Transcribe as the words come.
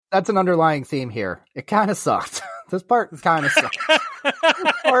that's an underlying theme here. It kind of sucked. This part kind of sucked.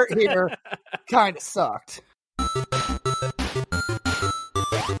 This part here kind of sucked.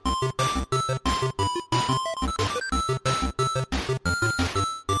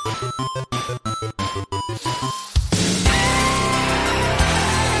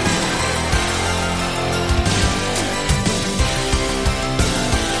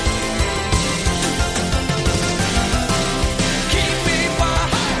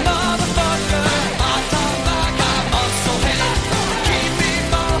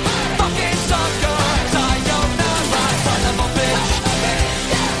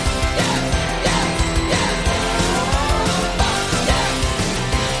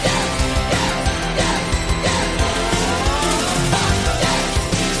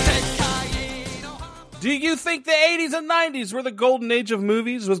 Do you think the 80s and 90s were the golden age of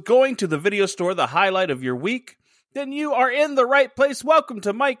movies? Was going to the video store the highlight of your week? Then you are in the right place. Welcome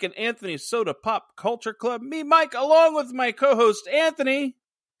to Mike and Anthony's Soda Pop Culture Club. Me, Mike, along with my co-host, Anthony.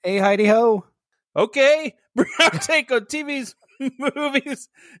 Hey, Heidi-ho. Okay, bring our take on TV's movies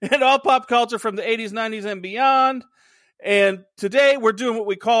and all pop culture from the 80s, 90s, and beyond. And today we're doing what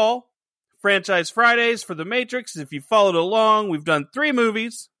we call Franchise Fridays for The Matrix. If you followed along, we've done 3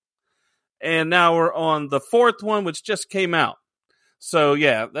 movies. And now we're on the 4th one, which just came out. So,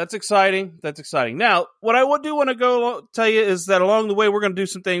 yeah, that's exciting. That's exciting. Now, what I do want to go tell you is that along the way, we're going to do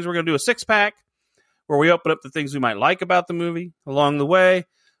some things. We're going to do a 6-pack where we open up the things we might like about the movie along the way.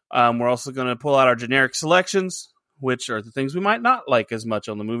 We're also going to pull out our generic selections, which are the things we might not like as much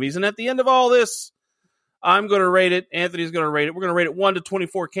on the movies. And at the end of all this, I'm going to rate it. Anthony's going to rate it. We're going to rate it 1 to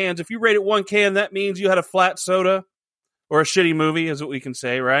 24 cans. If you rate it 1 can, that means you had a flat soda or a shitty movie is what we can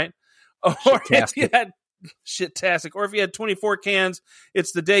say, right? Or if you had shit-tastic, or if you had 24 cans,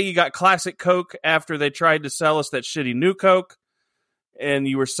 it's the day you got classic Coke after they tried to sell us that shitty new Coke, and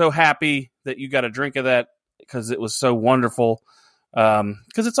you were so happy that you got a drink of that because it was so wonderful.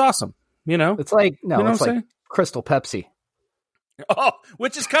 Because it's awesome, you know. It's like it's like saying? Crystal Pepsi. Oh,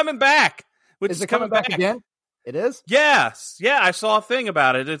 which is coming back. Is it coming back again? It is? Yes. Yeah, I saw a thing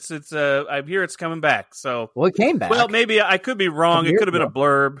about it. It's I hear it's coming back. So it came back. Well, maybe I could be wrong. It could have been a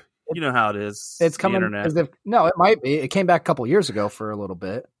blurb. You know how it is. It's coming. No, it might be. It came back a couple years ago for a little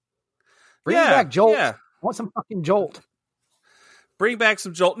bit. Bring back Jolt. Yeah. I want some fucking Jolt. Bring back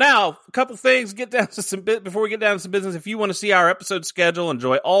some Jolt. Now, a couple things. Get down to some bit before we get down to some business. If you want to see our episode schedule,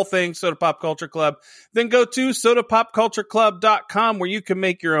 enjoy all things Soda Pop Culture Club, then go to sodapopcultureclub.com where you can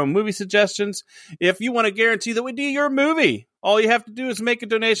make your own movie suggestions. If you want to guarantee that we do your movie, all you have to do is make a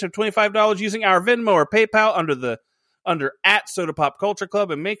donation of $25 using our Venmo or PayPal under at Soda Pop Culture Club,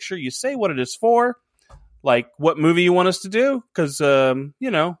 and make sure you say what it is for, like what movie you want us to do, because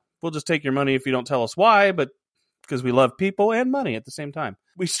we'll just take your money if you don't tell us why, but because we love people and money at the same time.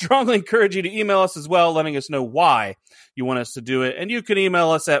 We strongly encourage you to email us as well, letting us know why you want us to do it, and you can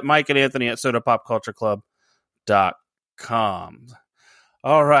email us at Mike and Anthony at sodapopcultureclub.com.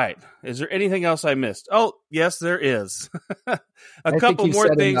 All right. Is there anything else I missed? Oh, yes, there is. a couple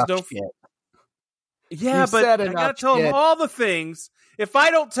more things. Don't forget. Yeah, but I got to tell them all the things. If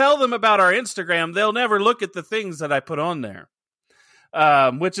I don't tell them about our Instagram, they'll never look at the things that I put on there,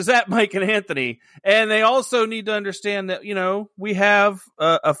 which is at Mike and Anthony. And they also need to understand that, we have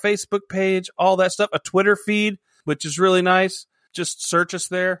a Facebook page, all that stuff, a Twitter feed, which is really nice. Just search us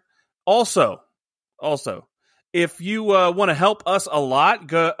there. Also, if you want to help us a lot,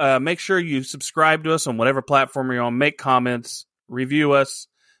 go make sure you subscribe to us on whatever platform you're on. Make comments, review us.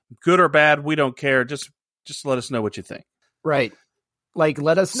 Good or bad, we don't care. Just let us know what you think. Right. Like,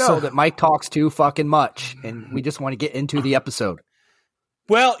 let us know that Mike talks too fucking much, and we just want to get into the episode.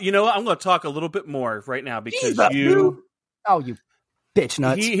 Well, I'm going to talk a little bit more right now because you bitch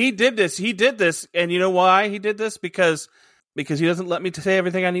nuts. He did this. He did this, and you know why he did this? Because he doesn't let me say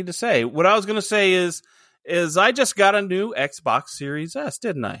everything I need to say. What I was going to say is I just got a new Xbox Series S,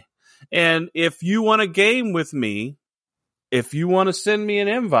 didn't I? And if you want to game with me, if you want to send me an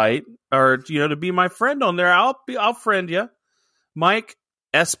invite or, to be my friend on there, I'll friend you. Mike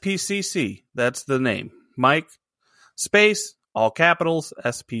SPCC. That's the name. Mike space, all capitals,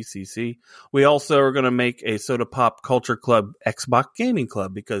 SPCC. We also are going to make a Soda Pop Culture Club Xbox Gaming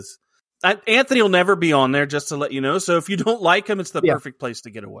Club because Anthony will never be on there, just to let you know. So if you don't like him, it's the perfect place to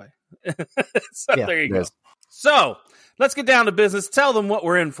get away. There you go. So let's get down to business. Tell them what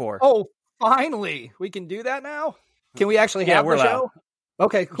we're in for. Oh, finally. We can do that now? Can we actually have the show?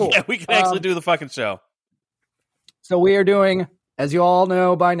 Okay, cool. Yeah, we can actually do the fucking show. So we are doing, as you all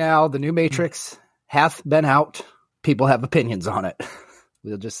know by now, the new Matrix hath been out. People have opinions on it.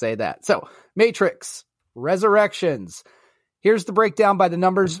 We'll just say that. So, Matrix Resurrections. Here's the breakdown by the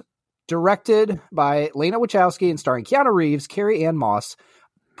numbers. Directed by Lena Wachowski and starring Keanu Reeves, Carrie Ann Moss,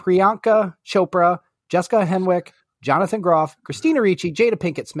 Priyanka Chopra, Jessica Henwick, Jonathan Groff, Christina Ricci, Jada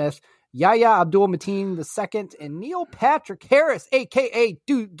Pinkett Smith, Yahya Abdul-Mateen II, and Neil Patrick Harris, a.k.a.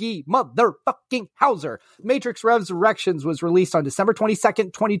 Doogie Motherfucking Howser. Matrix Resurrections was released on December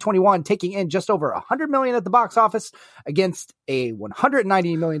 22nd, 2021, taking in just over $100 million at the box office against a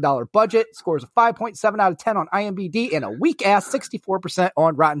 $190 million budget. Scores a 5.7 out of 10 on IMDb and a weak-ass 64%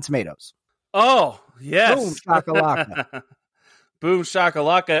 on Rotten Tomatoes. Oh, yes. Boom, shakalaka. Boom,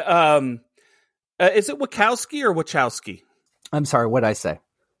 shakalaka. Is it Wachowski or Wachowski? I'm sorry, what did I say?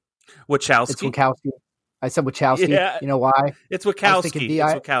 Wachowski. It's Wachowski. I said Wachowski. Yeah. You know why? It's Wachowski.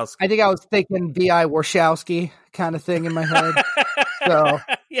 I think I was thinking V.I. Warshawski kind of thing in my head. So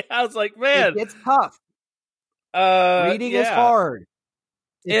yeah, I was like, man, it's tough. Reading is hard.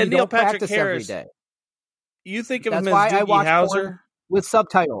 And Neil Patrick every Harris. day. You think of That's him why as I Doogie watch Howser? porn with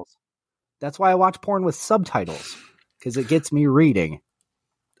subtitles. That's why I watch porn with subtitles, because it gets me reading.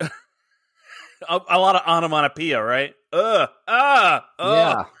 A lot of onomatopoeia, right?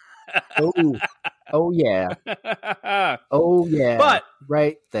 Yeah. Oh yeah. Oh yeah. But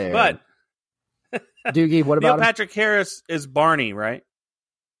right there. But Doogie, what about Neil him? Patrick Harris is Barney, right?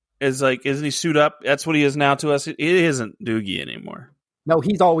 Isn't he suit up? That's what he is now to us. It isn't Doogie anymore. No,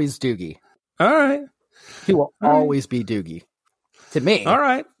 he's always Doogie. All right. He will always be Doogie. To me. All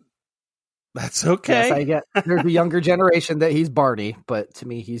right. That's okay. Yes, I get there's a younger generation that he's Barney, but to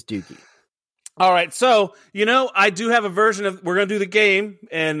me he's Doogie. All right, so, I do have a version of, we're going to do the game,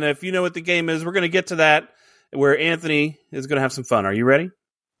 and if you know what the game is, we're going to get to that, where Anthony is going to have some fun. Are you ready?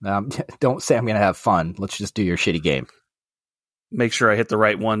 Don't say I'm going to have fun. Let's just do your shitty game. Make sure I hit the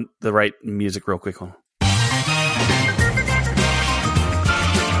right one, the right music real quick. Hold on.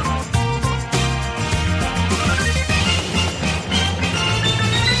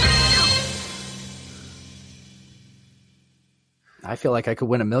 I feel like I could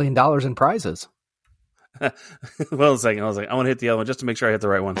win $1 million in prizes. Well, a second. I was like, I want to hit the other one just to make sure I hit the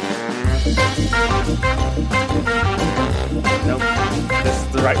right one. Nope. This is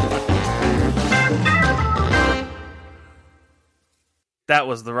the right one. That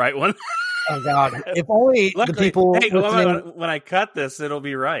was the right one. Oh, God. If only Luckily, the people listening... when I cut this, it'll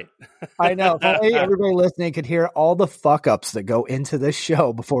be right. I know. If only everybody listening could hear all the fuck-ups that go into this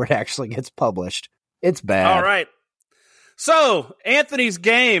show before it actually gets published. It's bad. All right. So, Anthony's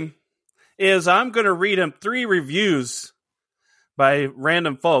game is I'm going to read him 3 reviews by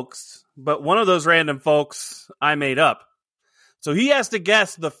random folks, but one of those random folks I made up. So he has to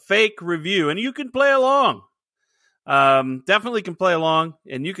guess the fake review, and you can play along. Definitely can play along,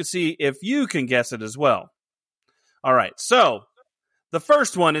 and you can see if you can guess it as well. All right, so the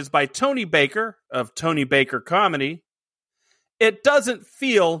first one is by Tony Baker of Tony Baker Comedy. It doesn't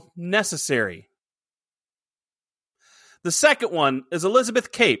feel necessary. The second one is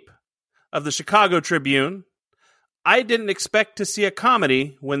Elizabeth Cape of the Chicago Tribune. I didn't expect to see a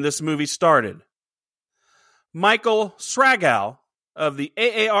comedy when this movie started. Michael Sragow of the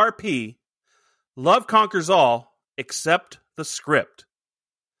AARP. Love conquers all except the script.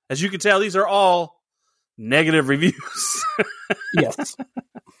 As you can tell, these are all negative reviews. Yes.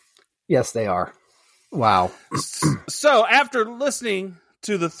 Yes, they are. Wow. So after listening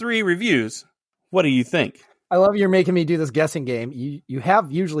to the 3 reviews, what do you think? I love you're making me do this guessing game. You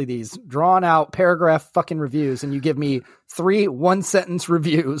have usually these drawn out paragraph fucking reviews, and you give me 3 one-sentence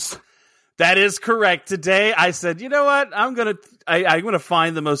reviews. That is correct. Today I said, you know what? I'm gonna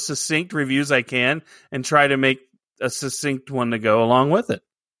find the most succinct reviews I can and try to make a succinct one to go along with it.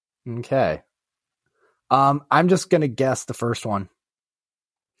 Okay. I'm just gonna guess the first one.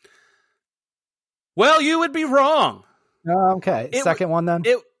 Well, you would be wrong. Okay. Second one then.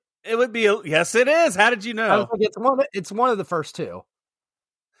 It would be yes. It is. How did you know? I was like, it's one of the first 2.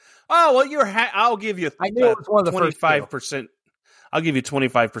 Oh well, I'll give you. I knew it was one of the 25%. I'll give you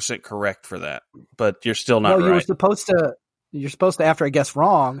 25% correct for that, but you're still not right. You're supposed to, after I guess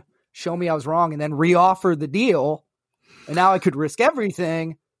wrong, show me I was wrong, and then reoffer the deal, and now I could risk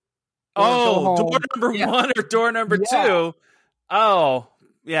everything. Oh, door number 1 or door number 2? Oh,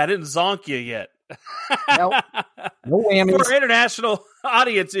 yeah, I didn't zonk you yet. No whammies. For our international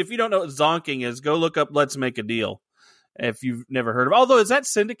audience, if you don't know what zonking is, go look up Let's Make a Deal. If you've never heard of it. Although, is that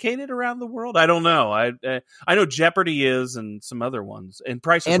syndicated around the world? I don't know. I know Jeopardy is and some other ones. And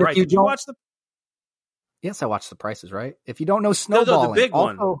Price is Right. Did you watch the... Yes, I watched The Price is Right. If you don't know snowballing, the big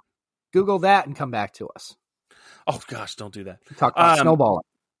one. Google that and come back to us. Oh, gosh, don't do that. Talk about snowballing.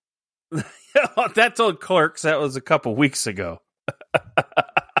 That's on Clerks. That was a couple weeks ago.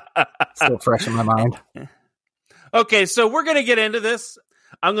 Still fresh in my mind. Okay, so we're going to get into this.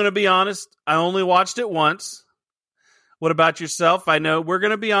 I'm going to be honest. I only watched it once. What about yourself? I know we're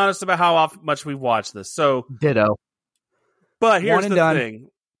going to be honest about how much we've watched this. So Ditto. But here's the done. thing.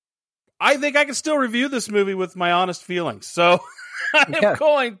 I think I can still review this movie with my honest feelings. So I'm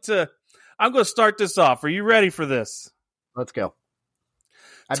going to start this off. Are you ready for this? Let's go.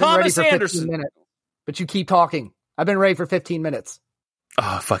 I've Thomas been ready for Anderson. 15 minutes, but you keep talking. I've been ready for 15 minutes.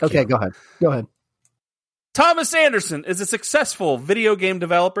 Oh, fuck Okay, you. go ahead. Thomas Anderson is a successful video game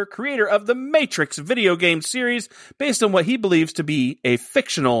developer, creator of the Matrix video game series based on what he believes to be a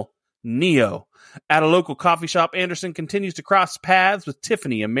fictional Neo. At a local coffee shop, Anderson continues to cross paths with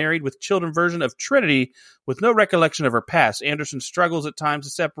Tiffany, a married with children version of Trinity with no recollection of her past. Anderson struggles at times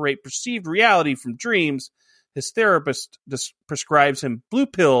to separate perceived reality from dreams. His therapist prescribes him blue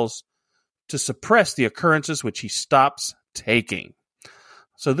pills to suppress the occurrences, which he stops taking.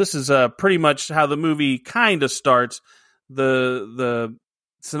 So this is pretty much how the movie kind of starts. The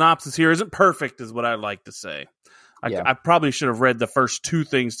synopsis here isn't perfect, is what I'd like to say. I probably should have read the first two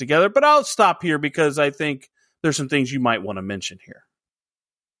things together, but I'll stop here because I think there's some things you might want to mention here.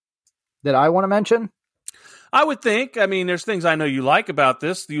 That I want to mention? I would think. I mean, there's things I know you like about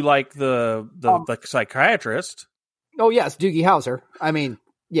this. You like the psychiatrist. Oh, yes, Doogie Howser. I mean,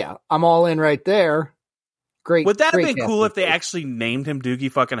 yeah, I'm all in right there. Great. Would that have great been cool if they actually named him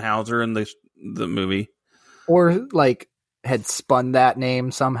Doogie fucking Howser in the movie? Or, like, had spun that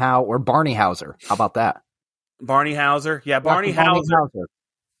name somehow. Or Barney Hauser. How about that? Barney Hauser? Yeah, Barney Hauser.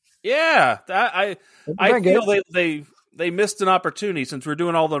 Yeah, I feel they missed an opportunity since we're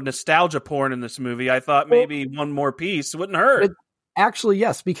doing all the nostalgia porn in this movie. I thought maybe one more piece wouldn't hurt. Actually,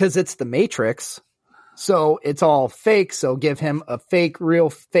 yes, because it's the Matrix. So it's all fake. So give him a real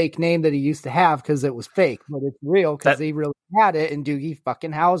fake name that he used to have because it was fake, but it's real because he really had it in Doogie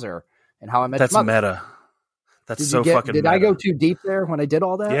fucking Howser and How I Met Your Mother. Meta. That's so fucking Did meta. I go too deep there when I did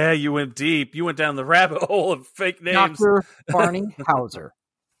all that? Yeah, you went deep. You went down the rabbit hole of fake names. Dr. Barney Hauser.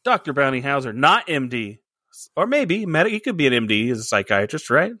 Dr. Barney Hauser, not MD. Or maybe he could be an MD. He's a psychiatrist,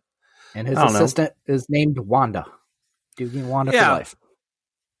 right? And his assistant is named Wanda. Doogie and Wanda for life.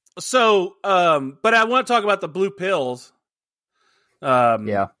 So, but I want to talk about the blue pills.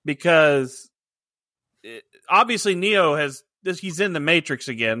 Because obviously Neo he's in the Matrix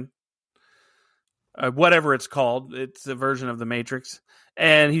again. Whatever it's called. It's a version of the Matrix.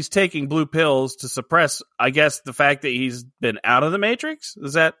 And he's taking blue pills to suppress, I guess, the fact that he's been out of the Matrix.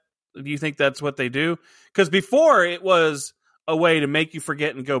 Do you think that's what they do? Because before it was a way to make you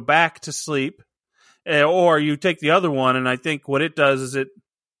forget and go back to sleep. Or you take the other one, and I think what it does is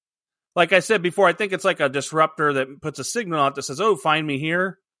like I said before, I think it's like a disruptor that puts a signal out that says, oh, find me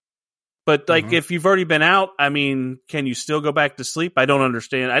here. But like if you've already been out, I mean, can you still go back to sleep? I don't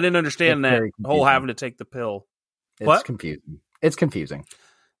understand. I didn't understand that whole having to take the pill. It's confusing. It's confusing.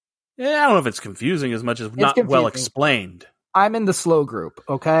 Yeah, I don't know if it's confusing as much as not confusing. Well explained. I'm in the slow group,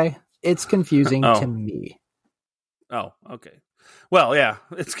 okay? It's confusing to me. Oh, okay. Well, yeah,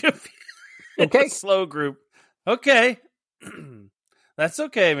 it's confusing. Okay. Slow group. Okay. That's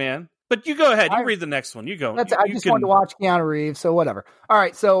okay, man. But you go ahead. You read the next one. You go. I just wanted to watch Keanu Reeves, so whatever. All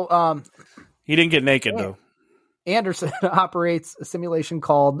right, so he didn't get naked though. Anderson operates a simulation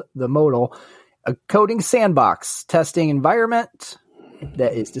called the Modal, a coding sandbox testing environment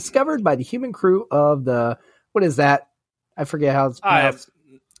that is discovered by the human crew of the what is that? I forget how it's pronounced.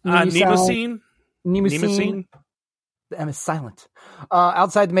 Mnemosyne. The M is silent.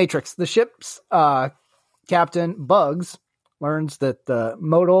 Outside the Matrix, the ship's captain Bugs learns that the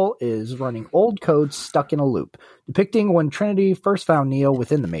Modal is running old code stuck in a loop, depicting when Trinity first found Neo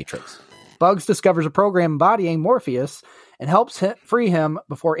within the Matrix. Bugs discovers a program embodying Morpheus and helps free him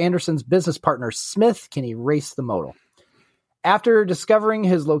before Anderson's business partner Smith can erase the Modal. After discovering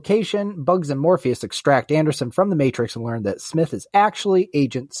his location, Bugs and Morpheus extract Anderson from the Matrix and learn that Smith is actually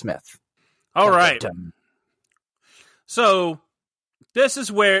Agent Smith. All right. So this is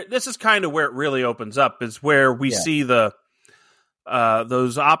kind of where it really opens up, is where we see those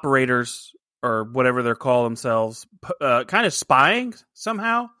operators or whatever they're call themselves kind of spying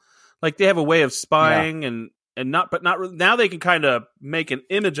somehow. Like they have a way of spying and not now they can kind of make an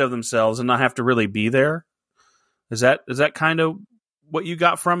image of themselves and not have to really be there. Is that kind of what you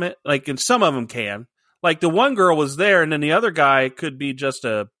got from it? Like, and some of them can. Like the one girl was there, and then the other guy could be just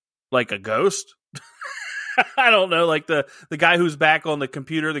a ghost. I don't know, like the guy who's back on the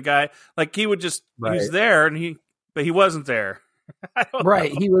computer, the guy, like he would just he was there but he wasn't there.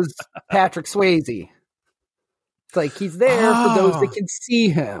 Right, he was Patrick Swayze. It's like he's there for those that can see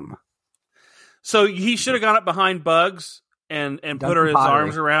him. So he should have gone up behind Bugs and put his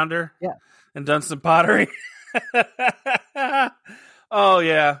arms around her, and done some pottery. Oh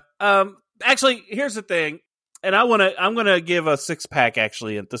yeah. Actually, here's the thing, and I'm gonna give a 6-pack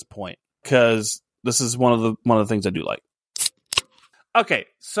actually at this point because this is one of the things I do like. Okay,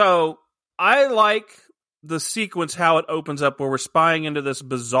 so I like the sequence how it opens up where we're spying into this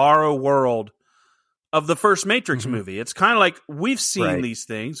bizarro world of the first Matrix movie. It's kind of like we've seen these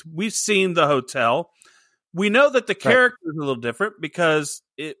things. We've seen the hotel. We know that the character is a little different because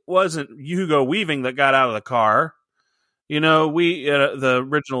it wasn't Hugo Weaving that got out of the car. You know, the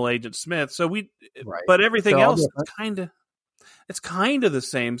original Agent Smith. So but everything else is it's kind of the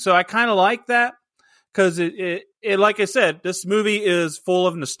same. So I kind of like that because it, like I said, this movie is full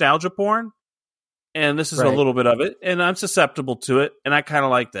of nostalgia porn, and this is a little bit of it, and I'm susceptible to it, and I kind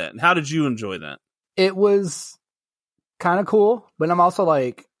of like that. And how did you enjoy that? It was kind of cool, but I'm also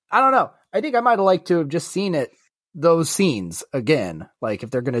like, I don't know. I think I might have liked to have just seen those scenes again. Like if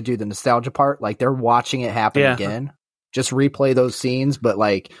they're going to do the nostalgia part, like they're watching it happen again. Just replay those scenes, but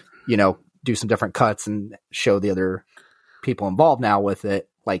like, you know, do some different cuts and show the other people involved now with it,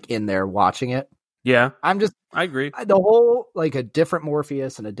 like in there watching it. Yeah. I agree. The whole, like a different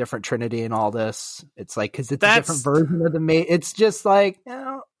Morpheus and a different Trinity and all this. It's like, cause it's a different version of it's just like, you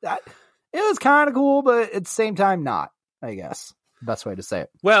know, it was kind of cool, but at the same time, not, I guess. Best way to say it.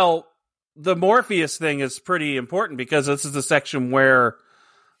 Well, the Morpheus thing is pretty important because this is the section where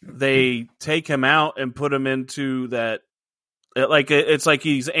they take him out and put him into that, like it's like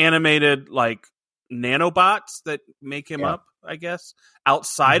he's animated like nanobots that make him up, I guess,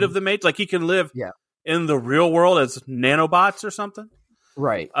 outside of the Matrix. Like he can live in the real world as nanobots or something.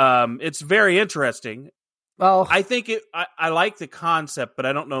 Right. It's very interesting. Well, I think I like the concept, but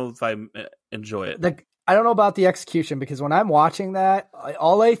I don't know if I enjoy it. I don't know about the execution because when I'm watching that,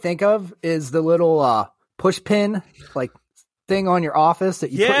 all I think of is the little push pin, like thing on your office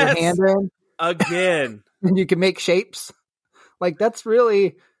that you put your hand in again, and you can make shapes. Like that's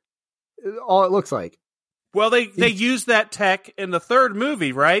really all it looks like. Well, they used that tech in the third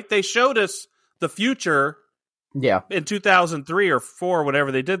movie, right? They showed us the future, in 2003 or 4,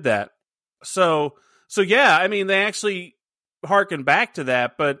 whatever they did that. So yeah, I mean they actually harken back to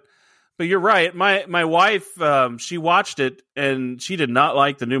that, but you're right. My wife, she watched it and she did not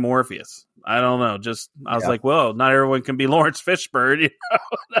like the new Morpheus. I don't know. I was like, well, not everyone can be Lawrence Fishburne. You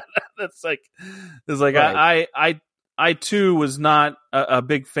know? It's like I too was not a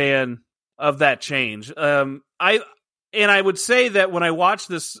big fan of that change. I would say that when I watched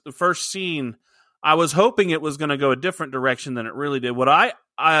this first scene, I was hoping it was going to go a different direction than it really did. What I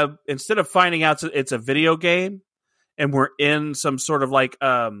instead of finding out it's a video game and we're in some sort of like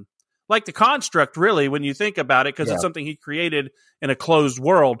the Construct, really, when you think about it, because it's something he created in a closed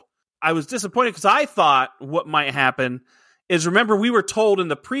world. I was disappointed because I thought what might happen is, remember, we were told in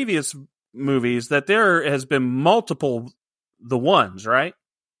the previous movies that there has been multiple the ones, right?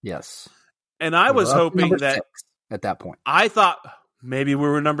 Yes. And I was hoping that 6 at that point, I thought maybe we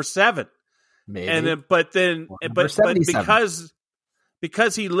were number 7. Maybe. And but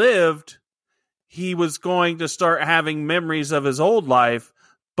because he lived, he was going to start having memories of his old life,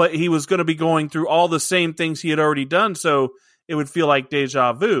 but he was going to be going through all the same things he had already done, so it would feel like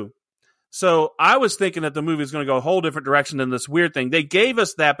deja vu. So I was thinking that the movie was going to go a whole different direction than this weird thing. They gave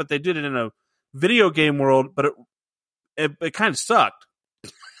us that, but they did it in a video game world, but it kind of sucked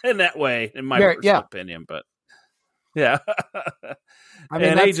in that way, in my personal opinion. But yeah. I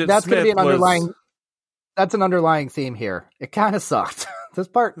mean, that's going to be an underlying. That's an underlying theme here. It kind of sucked. This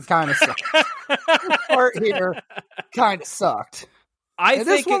part kind of sucked. This part here kind of sucked. I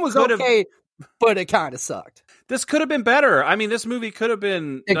think this one was okay, but it kind of sucked. This could have been better. I mean, this movie could have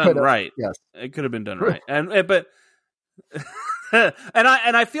been done right. Yes, it could have been done right. But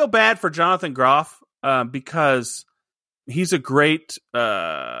I feel bad for Jonathan Groff because he's a great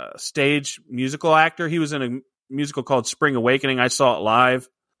stage musical actor. He was in a musical called Spring Awakening. I saw it live.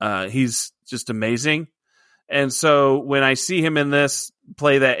 He's just amazing. And so when I see him in this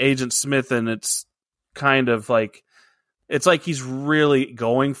play that Agent Smith, and it's kind of like, it's like he's really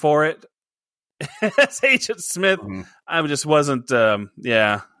going for it. As Agent Smith, I just wasn't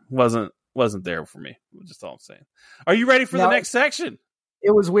there for me. Just all I'm saying. Are you ready for the next section?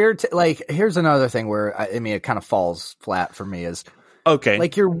 It was weird. Here's another thing where I mean, it kind of falls flat for me is okay.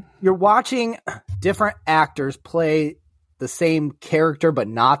 Like you're watching different actors play the same character, but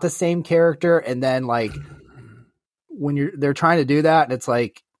not the same character, and then like when they're trying to do that, and it's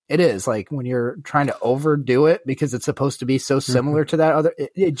like it is like when you're trying to overdo it because it's supposed to be so similar to that other.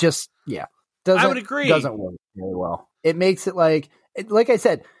 It just doesn't. I would agree. Doesn't work very well. It makes it like I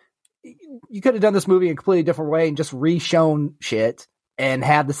said, you could have done this movie in a completely different way and just re-shown shit, and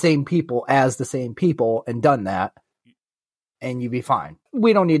had the same people as the same people and done that, and you'd be fine.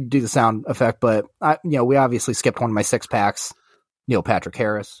 We don't need to do the sound effect, but we obviously skipped one of my 6-packs. Neil Patrick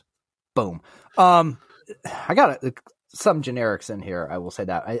Harris. Boom. I got some generics in here. I will say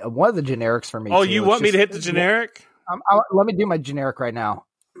that one of the generics for me. Oh, you want me to hit the generic? Let me do my generic right now.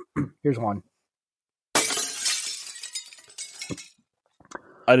 Here's one.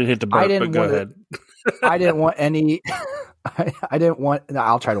 I didn't hit the button, but go ahead. I didn't want any. I didn't want.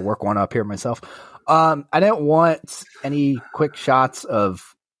 I'll try to work one up here myself. I didn't want any quick shots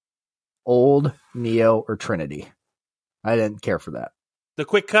of old Neo or Trinity. I didn't care for that. The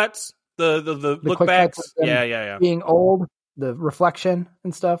quick cuts, the look backs. Yeah. Being old, the reflection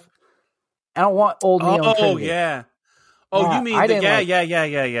and stuff. I don't want old Neo. And Trinity. Yeah. Oh, you mean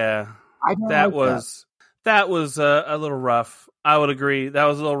yeah. That was a little rough. I would agree. That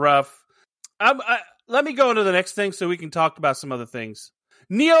was a little rough. Let me go into the next thing so we can talk about some other things.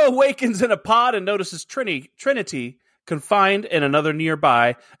 Neo awakens in a pod and notices Trinity confined in another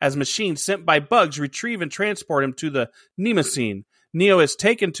nearby as machines sent by Bugs retrieve and transport him to the Mnemosyne. Neo is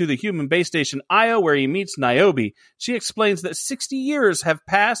taken to the human base station Io, where he meets Niobe. She explains that 60 years have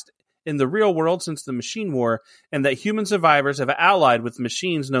passed in the real world since the Machine War, and that human survivors have allied with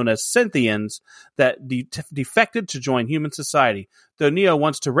machines known as Synthians that defected to join human society. Though Neo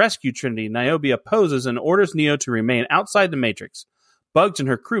wants to rescue Trinity, Niobe opposes and orders Neo to remain outside the Matrix. Bugs and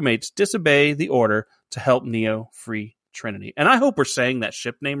her crewmates disobey the order to help Neo free Trinity. And I hope we're saying that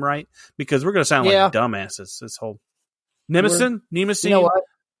ship name right, because we're going to sound like dumbasses. This whole Mnemosyne,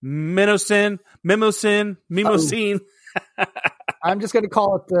 Mnemosyne. I'm just going to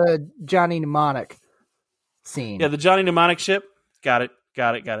call it the Johnny Mnemonic scene. Yeah, the Johnny Mnemonic ship. Got it.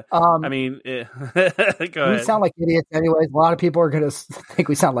 I mean, go ahead. We sound like idiots anyways. A lot of people are going to think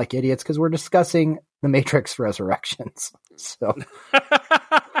we sound like idiots because we're discussing the Matrix Resurrections. So,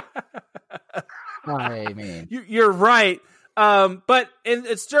 I mean, you're right. But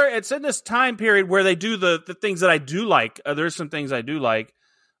it's in this time period where they do the things that I do like. There's some things I do like.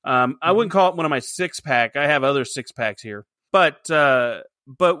 I wouldn't call it one of my 6-pack. I have other 6-packs here. But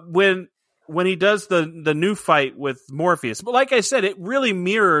when he does the new fight with Morpheus, but like I said, it really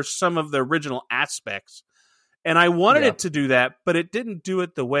mirrors some of the original aspects. And I wanted it to do that, but it didn't do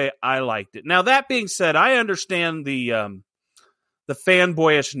it the way I liked it. Now, that being said, I understand the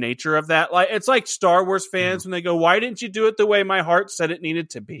fanboyish nature of that. Like, it's like Star Wars fans when they go, "Why didn't you do it the way my heart said it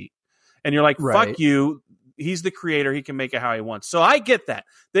needed to be?" And you're like, "Fuck you. He's the creator. He can make it how he wants." So I get that.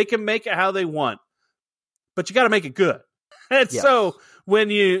 They can make it how they want, but you got to make it good. And so when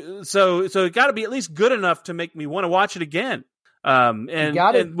so it got to be at least good enough to make me want to watch it again.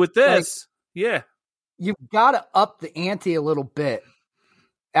 And with this, you've got to up the ante a little bit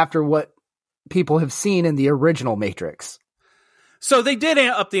after what people have seen in the original Matrix. So they did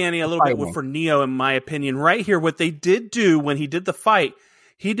up the ante a little bit for Neo, in my opinion. Right here, what they did do when he did the fight,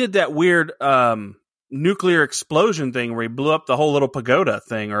 he did that weird nuclear explosion thing where he blew up the whole little pagoda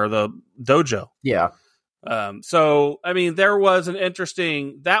thing or the dojo. Yeah. So, I mean, that was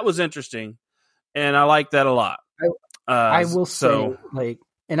interesting, and I like that a lot. I will say,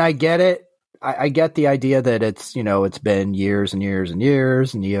 and I get it. I get the idea that it's been years and years and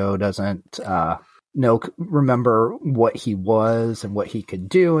years, and Neo doesn't remember what he was and what he could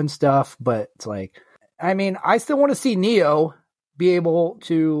do and stuff. But it's like, I mean, I still want to see Neo be able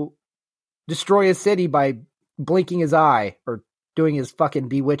to destroy a city by blinking his eye or doing his fucking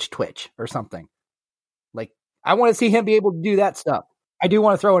bewitched twitch or something. Like, I want to see him be able to do that stuff. I do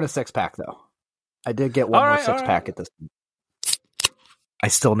want to throw in a 6-pack though. I did get one more 6-pack at this point. I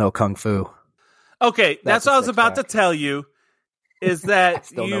still know Kung Fu. Okay, that's what I was about to tell you. Is that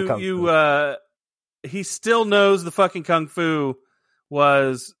he still knows the fucking Kung Fu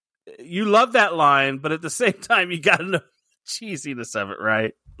was. You love that line, but at the same time, you got to know the cheesiness of it,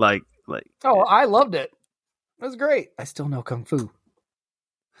 right? Like. Oh, I loved it. It was great. I still know Kung Fu.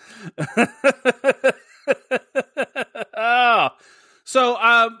 So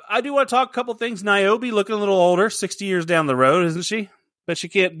I do want to talk a couple things. Niobe looking a little older, 60 years down the road, isn't she? But she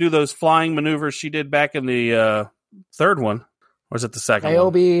can't do those flying maneuvers she did back in the third one. Or is it the second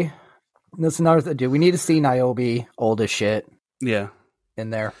Niobe, one? That's another thing, dude. We need to see Niobe old as shit. Yeah.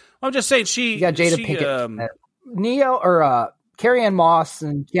 In there. I'm just saying you got Jada Pinkett. Neo or Carrie-Anne Moss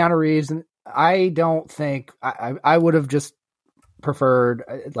and Keanu Reeves. And I don't think I would have just preferred,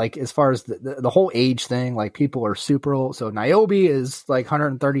 like, as far as the whole age thing, like, people are super old. So Niobe is like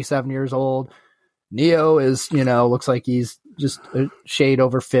 137 years old. Neo is, looks like he's just a shade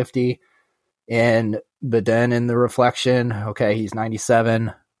over 50. But then in the reflection, okay, he's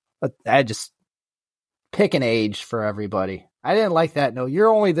 97. But I just pick an age for everybody. I didn't like that. No, you're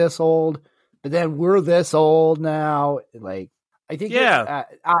only this old, but then we're this old now. Like, I think,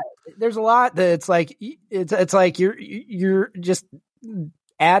 there's a lot that it's like you're just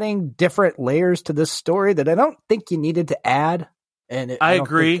adding different layers to this story that I don't think you needed to add. And I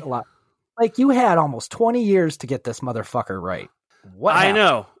agree a lot. Like, you had almost 20 years to get this motherfucker right. What happened? I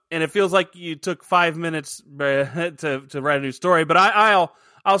know. And it feels like you took 5 minutes to write a new story, but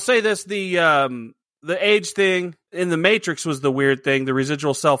I'll say this: the age thing in the Matrix was the weird thing, the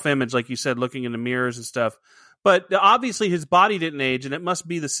residual self-image, like you said, looking in the mirrors and stuff. But obviously his body didn't age, and it must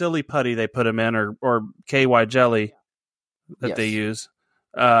be the silly putty they put him in, or KY jelly that they use.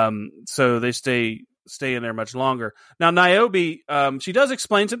 So they stay in there much longer. Now Niobe, she does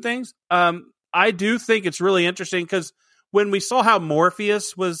explain some things. I do think it's really interesting because when we saw how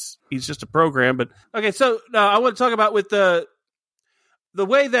Morpheus he's just a program, but okay. So I want to talk about with the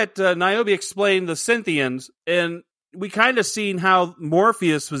way that Niobe explained the Synthians, and we kind of seen how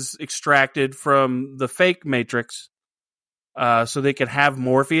Morpheus was extracted from the fake Matrix, so they could have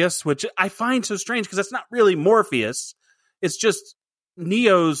Morpheus, which I find so strange because that's not really Morpheus. It's just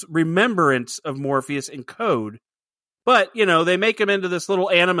Neo's remembrance of Morpheus in code. But, they make him into this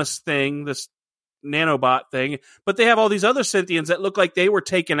little Animus thing, this nanobot thing, but they have all these other Synthians that look like they were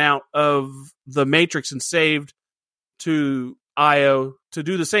taken out of the Matrix and saved to Io to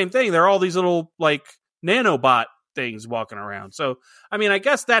do the same thing. They're all these little, like, nanobot things walking around. So, I mean, I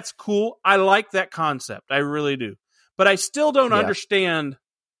guess that's cool. I like that concept. I really do. But I still don't understand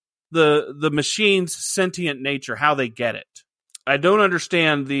the machine's sentient nature, how they get it. I don't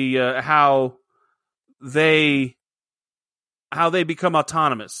understand the how they become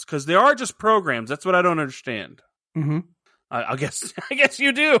autonomous, because they are just programs. That's what I don't understand. Mm-hmm. I guess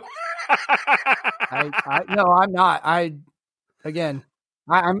you do. No, I'm not. I'm in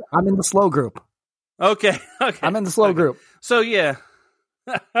the slow group. Okay. I'm in the slow group. So yeah.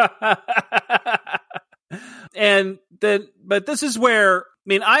 But this is where,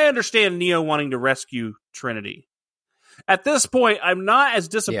 I understand Neo wanting to rescue Trinity. At this point, I'm not as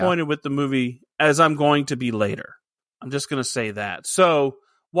disappointed with the movie as I'm going to be later. I'm just going to say that. So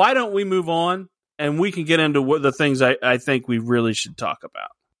why don't we move on and we can get into what the things I think we really should talk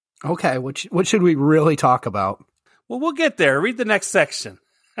about. Okay. What should we really talk about? Well, we'll get there. Read the next section.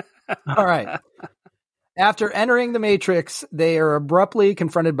 All right. After entering the Matrix, they are abruptly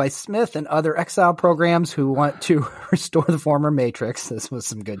confronted by Smith and other exile programs who want to restore the former Matrix. This was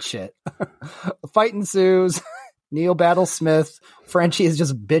some good shit. A fight ensues. Neo battles Smith. Frenchie is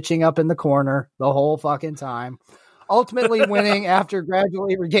just bitching up in the corner the whole fucking time, ultimately winning after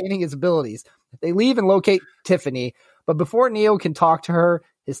gradually regaining his abilities. They leave and locate Tiffany, but before Neo can talk to her,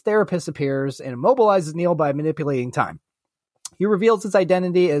 his therapist appears and immobilizes Neo by manipulating time. He reveals his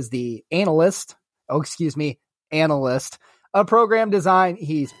identity as the Analyst, a program designed,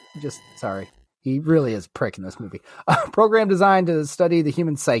 he really is a prick in this movie. A program designed to study the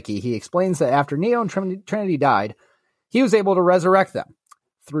human psyche. He explains that after Neo and Trinity died, he was able to resurrect them.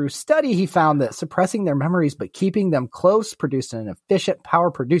 Through study, he found that suppressing their memories but keeping them close produced an efficient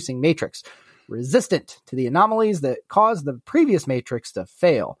power-producing matrix, resistant to the anomalies that caused the previous matrix to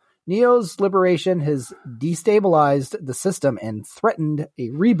fail. Neo's liberation has destabilized the system and threatened a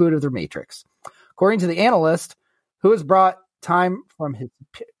reboot of their matrix. According to the Analyst, who has bought time from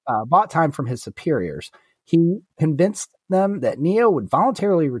his superiors, he convinced them that Neo would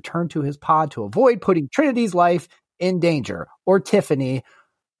voluntarily return to his pod to avoid putting Trinity's life in danger, or Tiffany,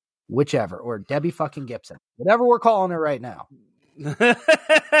 whichever, or Debbie fucking Gibson, whatever we're calling her right now.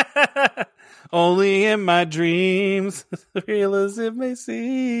 Only in my dreams, real as it may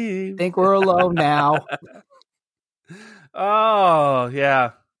seem. Think we're alone now. Oh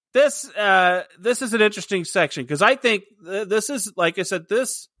yeah, this is an interesting section because I think this is, like I said,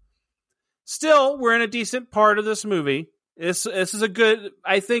 we're in a decent part of this movie. This is a good.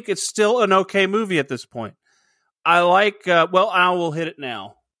 I think it's still an okay movie at this point. I like. I will hit it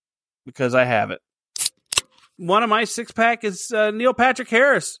now because I have it. One of my 6-pack is Neil Patrick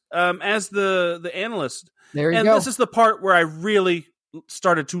Harris as the Analyst. There you go. This is the part where I really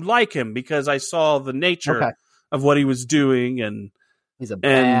started to like him because I saw the nature of what he was doing, and he's a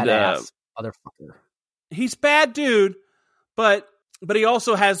badass motherfucker. He's bad dude, but he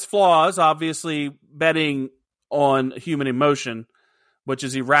also has flaws. Obviously, betting on human emotion, which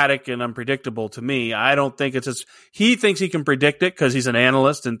is erratic and unpredictable to me. I don't think he thinks he can predict it because he's an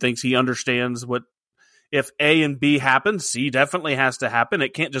analyst and thinks he understands what. If A and B happen, C definitely has to happen.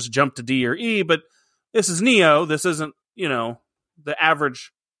 It can't just jump to D or E, but this is Neo. This isn't, the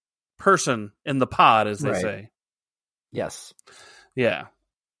average person in the pod, as they say. Yes. Yeah.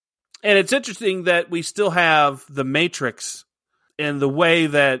 And it's interesting that we still have the Matrix in the way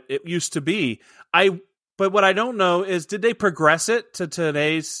that it used to be. But what I don't know is, did they progress it to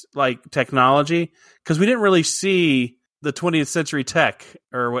today's like technology? Because we didn't really see the 20th century tech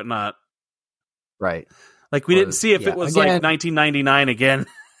or whatnot. Right. Like we didn't see if it was like 1999 again.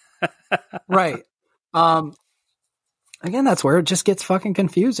 Right. Again, that's where it just gets fucking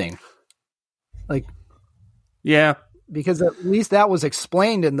confusing. Like, yeah, because at least that was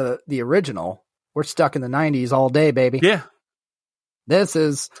explained in the original. We're stuck in the 90s all day, baby. Yeah. This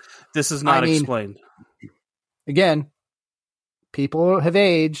is not explained. Again, people have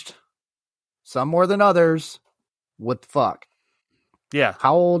aged, some more than others. What the fuck? Yeah.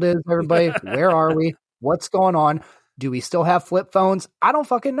 How old is everybody? Where are we? What's going on? Do we still have flip phones? I don't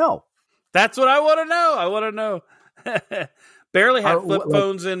fucking know. That's what I want to know. I want to know. Barely had flip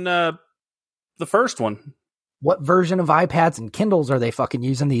phones in the first one. What version of iPads and Kindles are they fucking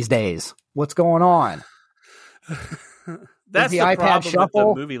using these days? What's going on? That's the iPad problem Shuffle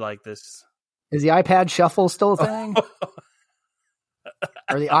with a movie like this. Is the iPad Shuffle still a thing?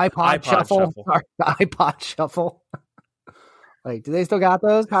 Or the iPod Shuffle? Or the iPod Shuffle? Like, do they still got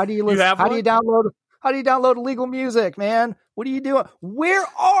those? How do you listen? How do you download illegal music, man? What are you doing? Where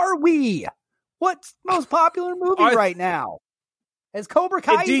are we? What's the most popular movie right now? Has Cobra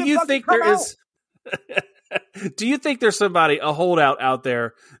Kai do you think there is? Do you think there's a holdout out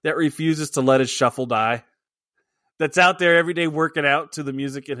there that refuses to let his shuffle die? That's out there every day working out to the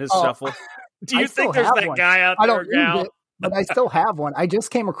music in his shuffle. Do you think there's that guy out there now? But I still have one. I just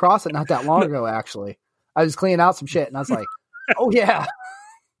came across it not that long ago, actually. I was cleaning out some shit, and I was like, oh, yeah.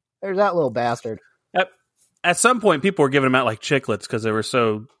 There's that little bastard. At some point, people were giving them out like chiclets because they were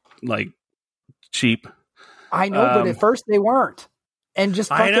so, like, cheap. I know, but at first they weren't. And just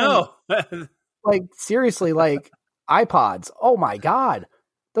fucking, I know. like, seriously, like, iPods. Oh, my God.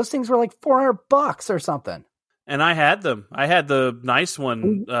 Those things were like $400 or something. And I had them. I had the nice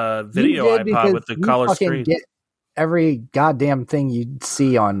one, video iPod with the color screen. Get every goddamn thing you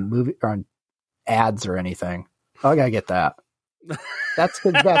see on movie or on ads or anything. I gotta get that. That's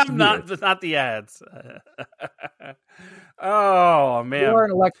that's not the ads. Oh man, you're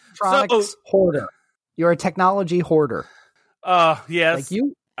an electronics hoarder. You're a technology hoarder. Yes, like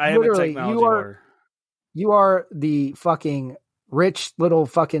you. I am a technology hoarder. You are the fucking rich little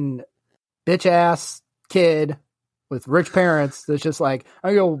fucking bitch ass kid with rich parents that's just like,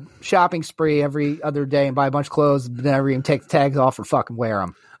 I go shopping spree every other day and buy a bunch of clothes, but never even take the tags off or fucking wear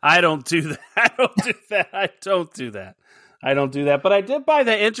them. I don't do that. I don't do that. But I did buy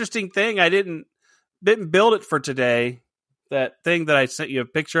that interesting thing. I didn't build it for today. That thing that I sent you a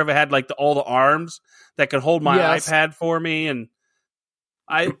picture of, it had like all the arms that could hold my iPad for me, and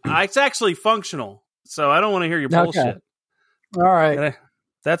it's actually functional. So I don't want to hear your bullshit. All right.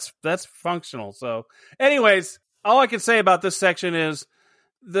 That's functional. So anyways, all I can say about this section is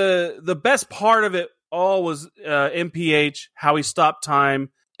the best part of it all was MPH, how he stopped time,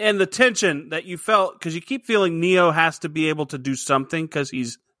 and the tension that you felt, because you keep feeling Neo has to be able to do something because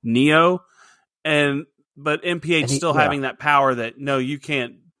he's Neo, but MPH still having that power that, no, you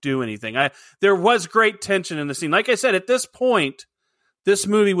can't do anything. There was great tension in the scene. Like I said, at this point, this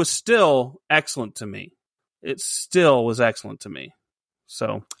movie was still excellent to me. It still was excellent to me.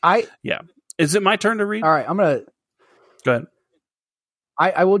 So is it my turn to read? All right, I'm gonna go ahead.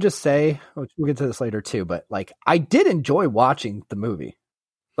 I will just say, we'll get to this later too, but like I did enjoy watching the movie.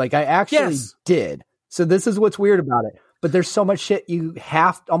 Like I actually did. So this is what's weird about it. But there's so much shit you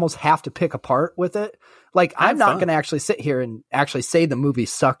almost have to pick apart with it. Like I'm not going to actually sit here and actually say the movie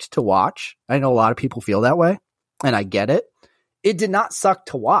sucked to watch. I know a lot of people feel that way, and I get it. It did not suck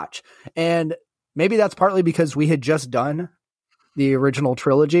to watch, and maybe that's partly because we had just done the original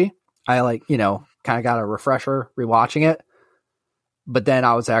trilogy. I kind of got a refresher rewatching it. But then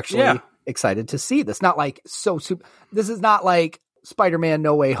I was actually excited to see this. Not like this is not like Spider-Man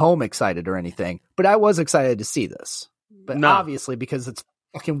No Way Home excited or anything, but I was excited to see this. But obviously because it's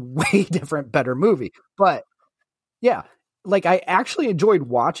fucking way different, better movie. But yeah, like I actually enjoyed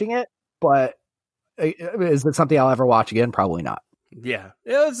watching it, but is it something I'll ever watch again? Probably not. Yeah,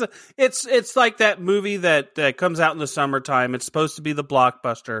 it's like that movie that comes out in the summertime. It's supposed to be the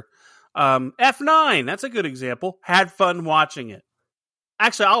blockbuster. F9, that's a good example. Had fun watching it.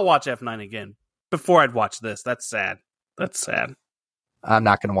 Actually, I'll watch F9 again before I'd watch this. That's sad. I'm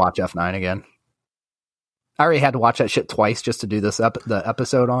not going to watch F9 again. I already had to watch that shit twice just to do the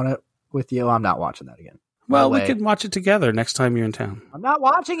episode on it with you. I'm not watching that again. Well, we could watch it together next time you're in town. I'm not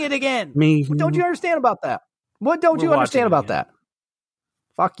watching it again. Me? What don't you understand about that? What don't you understand about that?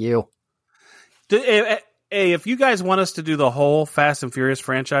 Fuck you. Hey, if you guys want us to do the whole Fast and Furious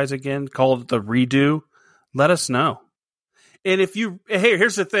franchise again, call it the redo, let us know. And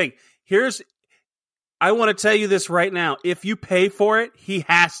here's the thing. I want to tell you this right now. If you pay for it, he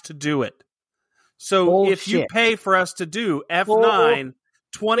has to do it. So Bullshit. if you pay for us to do F9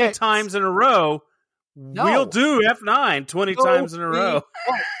 20 times in a row, we'll do F9 20 times in a row.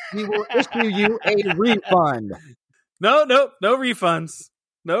 We will issue you a refund. No refunds.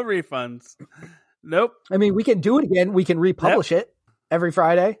 No refunds. Nope. I mean, we can do it again. We can republish it every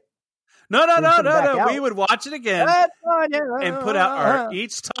Friday. No. We would watch it again and put out our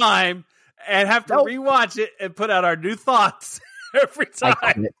each time and have to rewatch it and put out our new thoughts every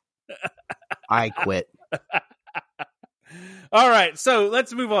time. I quit. All right, so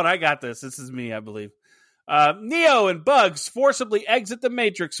let's move on. I got this. This is me, I believe. Neo and Bugs forcibly exit the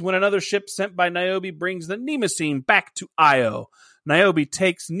Matrix when another ship sent by Niobe brings the Mnemosyne back to Io. Niobe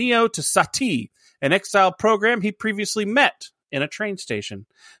takes Neo to Sati, an exile program he previously met in a train station.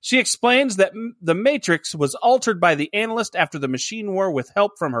 She explains that the Matrix was altered by the Analyst after the machine war with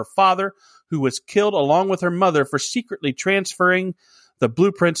help from her father, who was killed along with her mother for secretly transferring the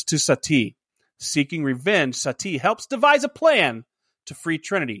blueprints to Sati. Seeking revenge, Sati helps devise a plan to free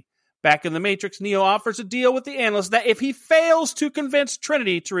Trinity. Back in the Matrix, Neo offers a deal with the Analyst that if he fails to convince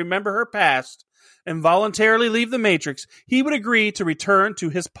Trinity to remember her past and voluntarily leave the Matrix, he would agree to return to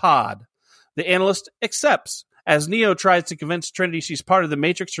his pod. The Analyst accepts. As Neo tries to convince Trinity she's part of the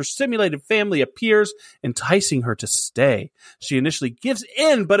Matrix, her simulated family appears, enticing her to stay. She initially gives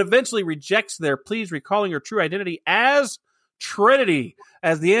in, but eventually rejects their pleas, recalling her true identity as Trinity.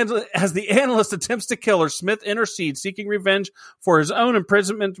 As the Analyst attempts to kill her, Smith intercedes, seeking revenge for his own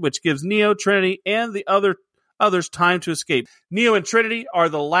imprisonment, which gives Neo, Trinity, and the others time to escape. Neo and Trinity are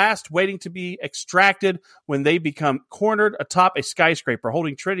the last waiting to be extracted when they become cornered atop a skyscraper.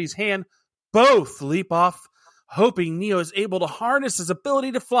 Holding Trinity's hand, both leap off, hoping Neo is able to harness his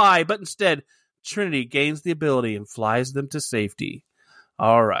ability to fly, but instead, Trinity gains the ability and flies them to safety.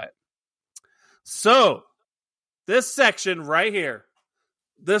 All right. So, this section right here,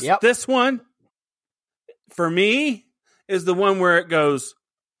 this one, for me, is the one where it goes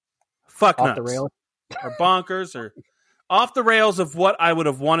fuck off nuts. The rail. Or bonkers, or off the rails of what I would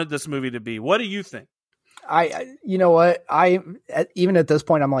have wanted this movie to be. What do you think? You know what? Even at this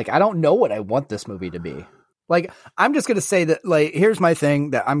point, I'm like, I don't know what I want this movie to be. Like, I'm just going to say that, like, here's my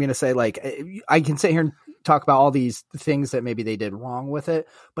thing that I'm going to say, like, I can sit here and talk about all these things that maybe they did wrong with it,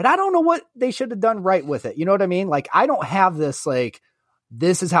 but I don't know what they should have done right with it. You know what I mean? Like, I don't have this, like,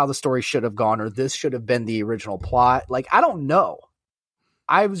 this is how the story should have gone, or this should have been the original plot. Like, I don't know.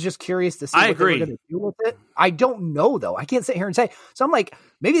 I was just curious to see what they were going to do with it. I don't know, though. I can't sit here and say. So I'm like,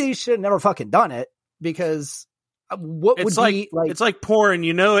 maybe they should have never fucking done it, because it's like porn.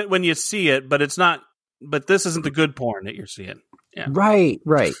 You know it when you see it, but it's not. But this isn't the good porn that you're seeing. Yeah. Right.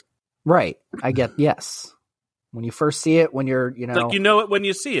 I get, yes. When you first see it, when you're, like, you know it when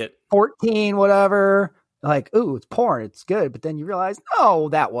you see it. 14, whatever. Like, ooh, it's porn. It's good. But then you realize, no,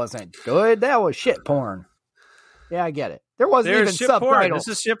 that wasn't good. That was shit porn. Yeah, I get it. There's even subtitles. Porn. This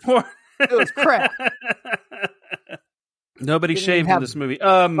is shit porn. It was crap. Nobody shaved in this movie.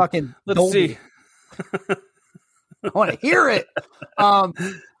 Fucking let's Dolby. see. I want to hear it.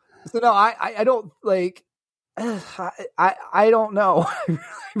 So no, I don't like. I don't know. I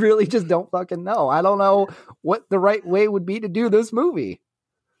really just don't fucking know. I don't know what the right way would be to do this movie.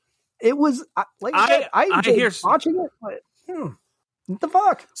 It was like I enjoyed watching it, but what the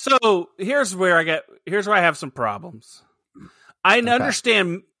fuck? So here's where I have some problems. I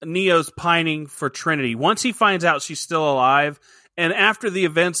understand Neo's pining for Trinity. Once he finds out she's still alive, and after the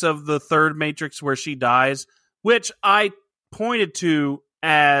events of the third Matrix where she dies, which I pointed to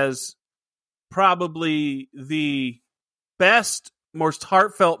as probably the best, most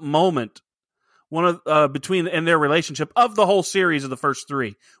heartfelt moment, one of between in their relationship of the whole series of the first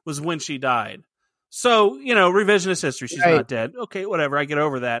three, was when she died. So, revisionist history. She's not dead. Okay, whatever. I get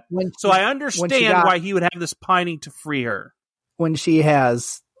over that. So I understand why he would have this pining to free her. When she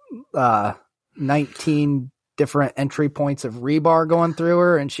has 19 different entry points of rebar going through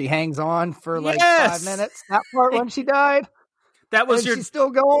her, and she hangs on for like 5 minutes. That part when she died. That was she's still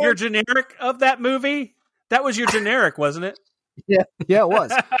going. Your generic of that movie. That was your generic, wasn't it? Yeah, it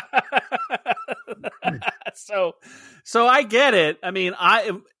was. So I get it. I mean,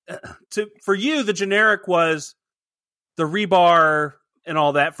 for you, the generic was the rebar and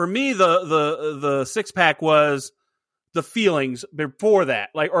all that. For me, the 6-pack was the feelings before that,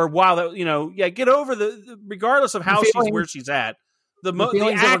 like, or while that, get over the regardless of how where she's at. The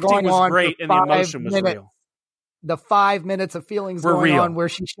acting was great and the emotion was real. The 5 minutes of feelings going on where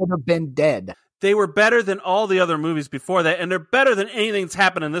she should have been dead. They were better than all the other movies before that, and they're better than anything that's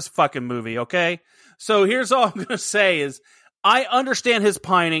happened in this fucking movie, okay? So here's all I'm going to say is, I understand his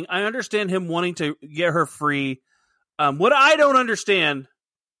pining. I understand him wanting to get her free. What I don't understand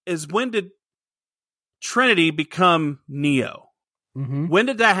is, when did Trinity become Neo? Mm-hmm. When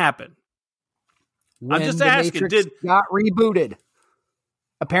did that happen? When I'm just the asking. Matrix got rebooted?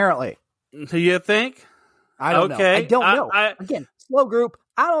 Apparently. Do you think? I don't know. I don't know. Again, slow group.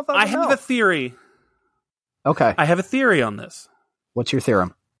 I don't fucking know. I have a theory. Okay. I have a theory on this. What's your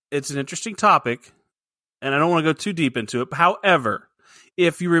theorem? It's an interesting topic, and I don't want to go too deep into it. However,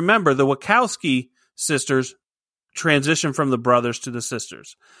 if you remember, the Wachowski sisters transitioned from the brothers to the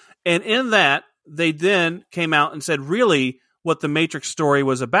sisters. And in that, they then came out and said, really, what the Matrix story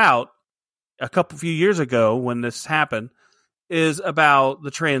was about few years ago when this happened is about the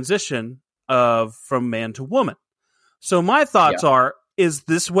transition from man to woman. So my thoughts are, is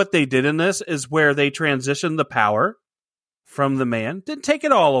this what they did in this? Is where they transitioned the power from the man? Didn't take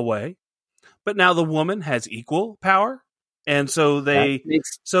it all away, but now the woman has equal power. And so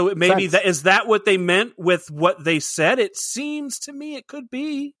maybe is that what they meant with what they said? It seems to me it could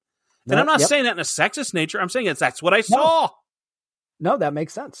be. And I'm not saying that in a sexist nature. I'm saying that's what I saw. No, that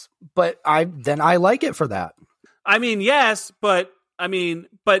makes sense. But I like it for that. I mean, yes, but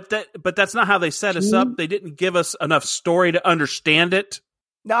that's not how they set us up. They didn't give us enough story to understand it.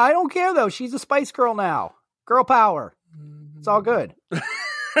 No, I don't care though. She's a Spice Girl now. Girl power. It's all good.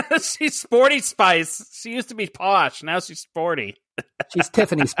 She's sporty Spice. She used to be posh. Now she's sporty. She's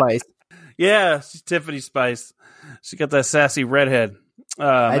Tiffany Spice. Yeah, she's Tiffany Spice. She got that sassy redhead.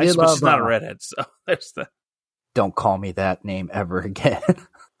 But she's not a redhead, so there's the. Don't call me that name ever again.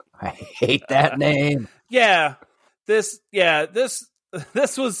 I hate that name. Yeah, this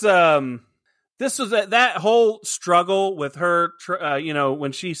was that whole struggle with her.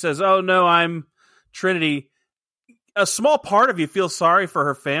 When she says, "Oh no, I'm Trinity." A small part of you feels sorry for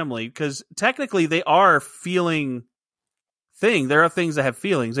her family, because technically they are feeling thing. There are things that have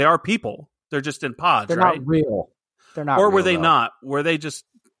feelings. They are people. They're just in pods. They're right? not real. They're not. Or real, were they though. not? Were they just?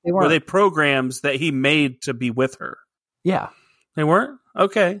 Were they programs that he made to be with her? Yeah, they weren't.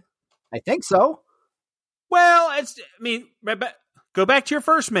 Okay, I think so. Well, go back to your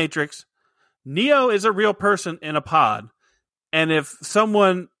first Matrix. Neo is a real person in a pod, and if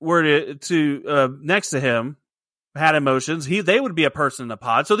someone were to next to him had emotions, they would be a person in a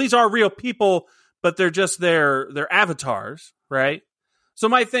pod. So these are real people, but they're just their avatars, right? So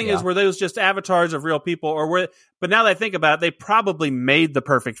my thing is, were those just avatars of real people, but now that I think about it, they probably made the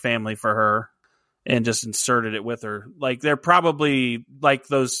perfect family for her and just inserted it with her. Like, they're probably like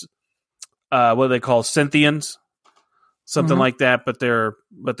those, what do they call Synthians? Something like that, but they're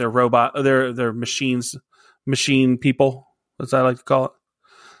robot, they're machines, machine people, as I like to call it.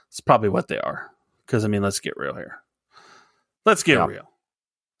 It's probably what they are. Because, let's get real here. Let's get real.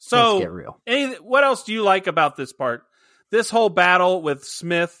 So, let's get real. What else do you like about this part? This whole battle with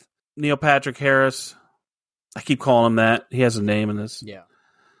Smith, Neil Patrick Harris. I keep calling him that. He has a name in this. Yeah.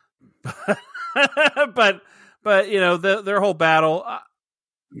 but their whole battle,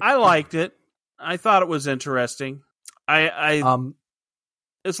 I liked it. I thought it was interesting. It's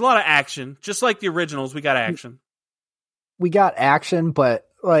a lot of action, just like the originals. We got action. But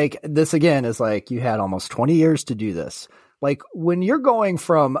like this again is like you had almost 20 years to do this. Like when you're going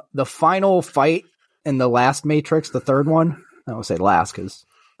from the final fight in the last Matrix, the third one, I don't say last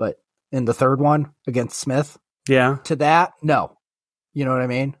but in the third one against Smith. Yeah. To that, no. You know what I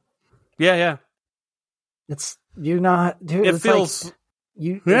mean? Yeah, yeah. You're not, dude. It feels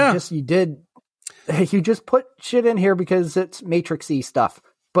like you just put shit in here because it's Matrix-y stuff,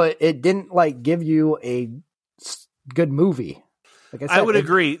 but it didn't like give you a good movie. Like I said, I would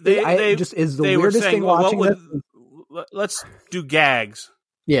agree. They just is the weirdest thing watching this. Let's do gags.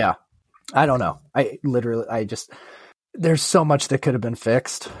 Yeah. I don't know. There's so much that could have been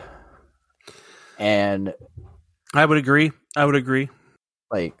fixed. And I would agree.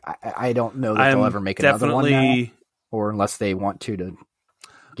 Like, I don't know that they'll ever make another one now, or unless they want to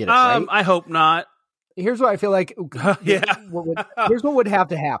get it right. I hope not. Here's what I feel like. Yeah. Here's what would have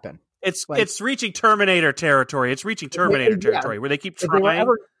to happen. It's reaching Terminator territory. It's reaching Terminator territory where they keep trying.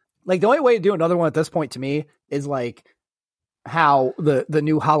 The only way to do another one at this point to me is like how the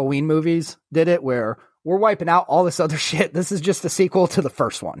new Halloween movies did it, where we're wiping out all this other shit. This is just a sequel to the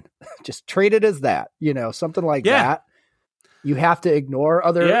first one. Just treat it as that, something like that. You have to ignore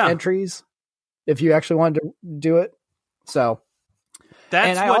other entries if you actually wanted to do it. So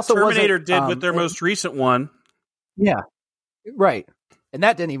that's what Terminator did with their most recent one. Yeah, right. And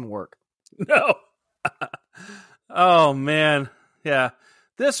that didn't even work. No. Oh man. Yeah.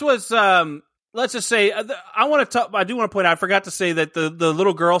 This was, let's just say, I do want to point out, I forgot to say that the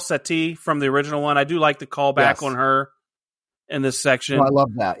little girl Sati from the original one, I do like the callback on her. in this section. Oh, I love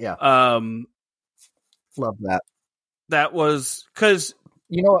that. Yeah. Love that. That was because,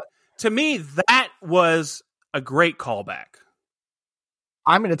 you know what? To me, that was a great callback.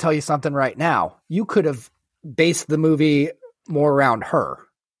 I'm going to tell you something right now. You could have based the movie more around her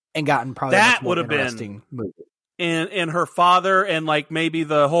and gotten probably that would have been movie. And her father and like maybe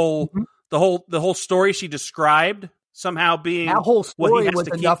the whole story she described somehow being that whole story what he has was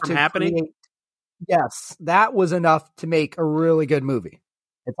to keep enough from to happening. Yes, that was enough to make a really good movie.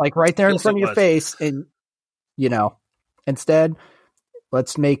 It's like right there in front of your face, and instead,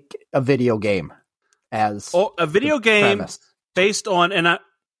 let's make a video game as a video game premise. Based on I'm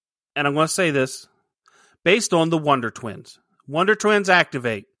going to say this, based on the Wonder Twins. Wonder Twins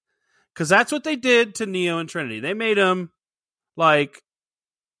activate, because that's what they did to Neo and Trinity. They made him like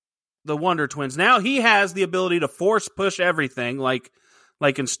the Wonder Twins. Now he has the ability to force push everything, like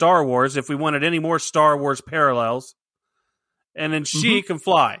in Star Wars, if we wanted any more Star Wars parallels. And then she can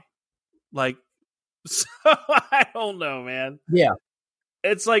fly. Like, so I don't know, man. Yeah.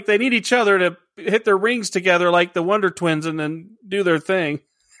 It's like they need each other to hit their rings together like the Wonder Twins and then do their thing.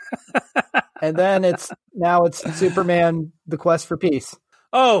 And then it's Superman, The Quest for Peace.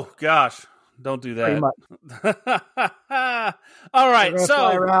 Oh, gosh. Don't do that. Pretty much. All right.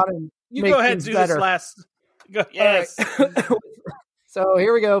 So you go ahead and do better. this last. Yes. Right. So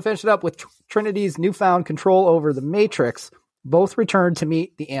here we go. Finish it up with Trinity's newfound control over the Matrix. Both return to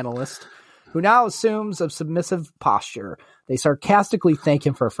meet the analyst, who now assumes a submissive posture. They sarcastically thank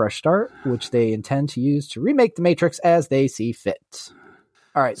him for a fresh start, which they intend to use to remake the Matrix as they see fit.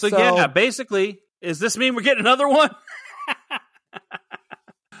 All right. So yeah, basically, does this mean we're getting another one?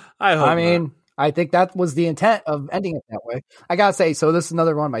 I hope. I think that was the intent of ending it that way. I gotta say, so this is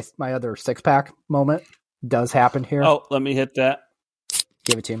another one of my other 6-pack moment does happen here. Oh, let me hit that.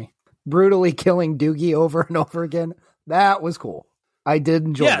 Give it to me. Brutally killing Doogie over and over again. That was cool. I did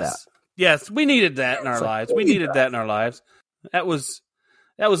enjoy that. Yes, we needed that in our lives. We needed that in our lives. That was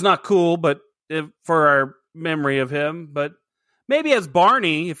not cool, but for our memory of him. But maybe as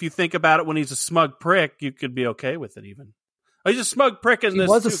Barney, if you think about it, when he's a smug prick, you could be okay with it even. Oh, he's a smug prick in this.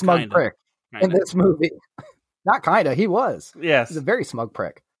 He was a smug prick in this movie. Not kinda. He was. Yes. He's a very smug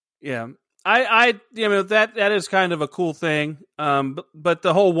prick. Yeah. That is kind of a cool thing. But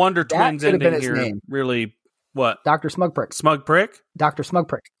the whole Wonder Twins ending here name. Really what? Dr. Smugprick. Smugprick? Dr.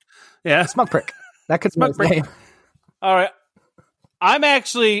 Smugprick. Yeah. Smugprick. That could be his name. All right. I'm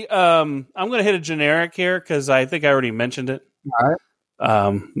actually I'm going to hit a generic here because I think I already mentioned it. All right.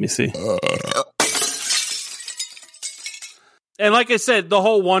 Let me see. And like I said, the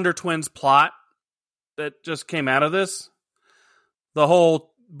whole Wonder Twins plot that just came out of this,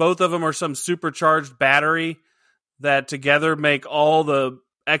 both of them are some supercharged battery that together make all the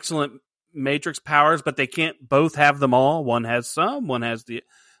excellent Matrix powers, but they can't both have them all. One has some, one has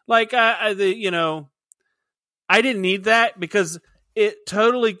I didn't need that because it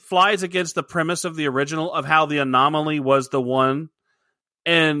totally flies against the premise of the original of how the anomaly was the one,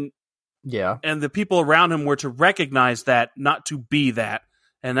 and the people around him were to recognize that, not to be that,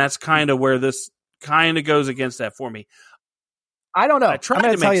 and that's kind of where this kind of goes against that for me. I don't know. I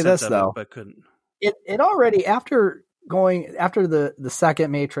tried to tell you this though, but couldn't. It already after the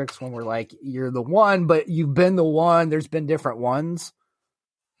second Matrix, when we're like, you're the one, but you've been the one. There's been different ones.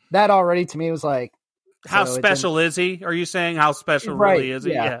 That already to me was like, how special is he? Are you saying how special really is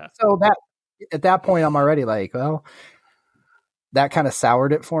he? Yeah. So that at that point, I'm already like, well, that kind of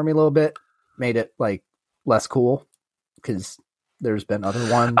soured it for me a little bit, made it like less cool because there's been other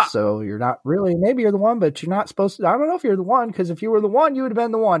ones. So you're not really, maybe you're the one, but you're not supposed to. I don't know if you're the one, because if you were the one, you would have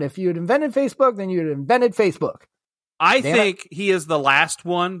been the one. If you had invented Facebook, then you'd have invented Facebook. I think he is the last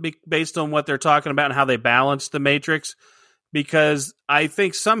one based on what they're talking about and how they balance the Matrix. Because I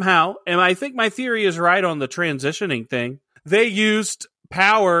think somehow, and I think my theory is right on the transitioning thing, they used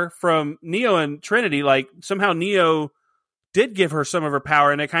power from Neo and Trinity. Like somehow Neo did give her some of her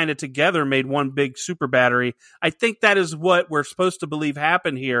power, and they kind of together made one big super battery. I think that is what we're supposed to believe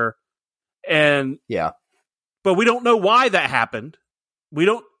happened here. And but we don't know why that happened.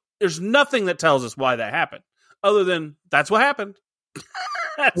 There's nothing that tells us why that happened other than that's what happened.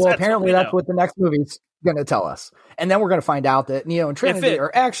 Apparently that's what the next movie's going to tell us. And then we're going to find out that Neo and Trinity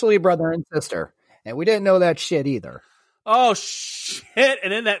are actually brother and sister. And we didn't know that shit either. Oh, shit.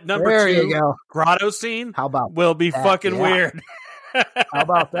 And then that number 2 grotto scene will be fucking weird. How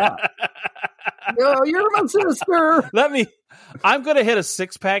about that? Yo, you're my sister. I'm going to hit a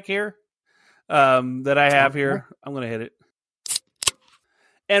 6-pack here that I have here. I'm going to hit it.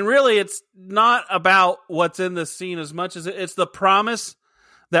 And really, it's not about what's in the scene as much as it's the promise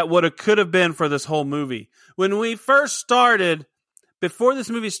that could have been for this whole movie. When we first started, before this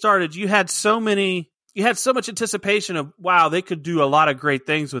movie started, you had so much anticipation of, wow, they could do a lot of great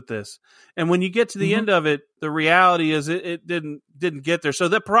things with this. And when you get to the end of it, the reality is it didn't get there. So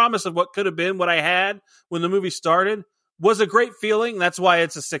the promise of what could have been, what I had when the movie started, was a great feeling. That's why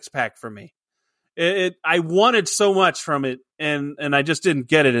it's a 6-pack for me. I wanted so much from it, and I just didn't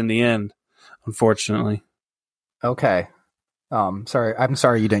get it in the end, unfortunately. Okay. I'm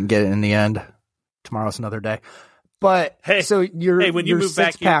sorry you didn't get it in the end. Tomorrow's another day. But so when you move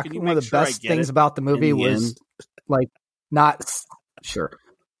back here, one of the best things about the movie was like not sure.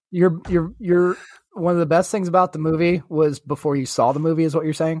 You're one of the best things about the movie was before you saw the movie, is what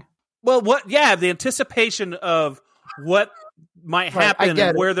you're saying? Well, the anticipation of what might happen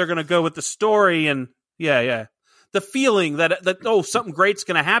and where they're going to go with the story, and the feeling that something great's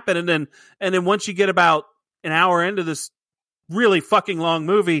going to happen, and then once you get about an hour into this really fucking long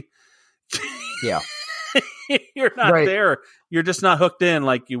movie, you're not there. You're just not hooked in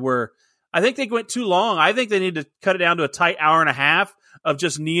like you were. I think they went too long. I think they need to cut it down to a tight hour and a half of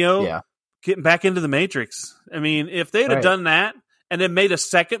just Neo getting back into the Matrix. I mean, if they'd have done that and then made a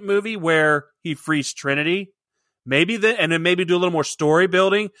second movie where he frees Trinity, and then maybe do a little more story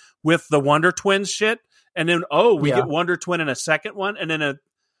building with the Wonder Twins shit, and then get Wonder Twin in a second one, and then a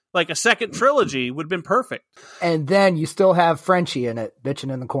second trilogy would have been perfect. And then you still have Frenchie in it,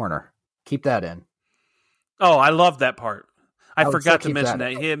 bitching in the corner. Keep that in. Oh, I love that part. I forgot to mention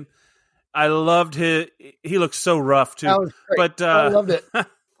that. I loved him. He looks so rough too. That was great. But I loved it.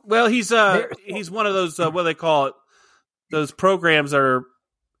 Well, he's one of those what do they call it? Those programs that are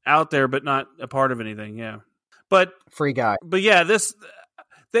out there but not a part of anything. Yeah, but free guy. But yeah,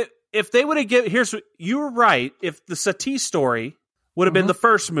 if they would have you were right. If the Satie story would have been the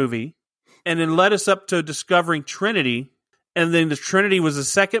first movie, and then led us up to discovering Trinity, and then the Trinity was the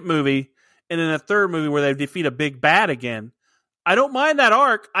second movie, and then a third movie where they defeat a big bad again. I don't mind that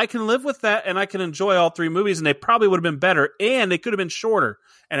arc. I can live with that, and I can enjoy all three movies, and they probably would have been better, and they could have been shorter,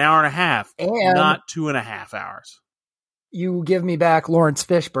 an hour and a half, and not 2.5 hours. You give me back Lawrence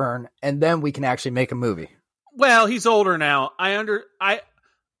Fishburne, and then we can actually make a movie. Well, he's older now. I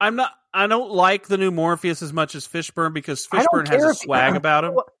don't like the new Morpheus as much as Fishburne, because Fishburne has a swag about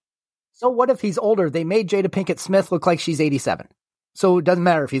him. So what if he's older? They made Jada Pinkett Smith look like she's 87. So it doesn't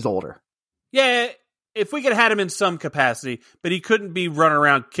matter if he's older. Yeah, if we could have had him in some capacity, but he couldn't be running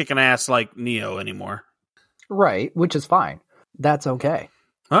around kicking ass like Neo anymore. Right, which is fine. That's okay.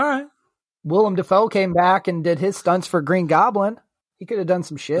 All right. Willem Dafoe came back and did his stunts for Green Goblin. He could have done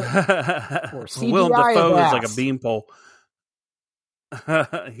some shit. Or CGI Willem Dafoe is like a beanpole.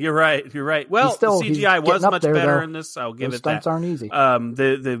 You're right. Well, the CGI was much better in this. I'll give it that. Stunts aren't easy.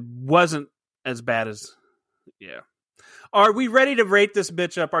 The wasn't as bad as. Yeah. Are we ready to rate this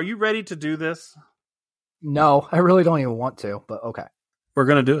bitch up? Are you ready to do this? No, I really don't even want to, but okay. We're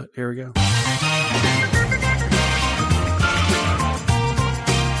gonna do it. Here we go.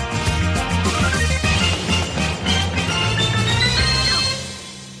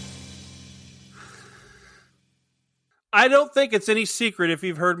 I don't think it's any secret, if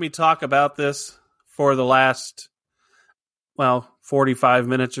you've heard me talk about this for the last, 45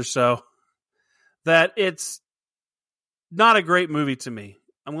 minutes or so, that it's not a great movie to me.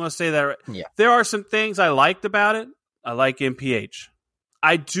 I'm going to say that. Yeah. There are some things I liked about it. I like MPH.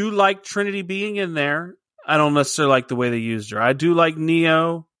 I do like Trinity being in there. I don't necessarily like the way they used her. I do like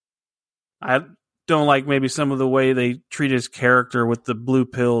Neo. I don't like maybe some of the way they treat his character with the blue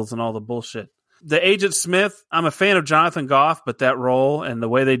pills and all the bullshit. The Agent Smith, I'm a fan of Jonathan Goff, but that role and the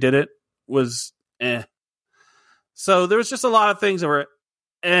way they did it was So there was just a lot of things that were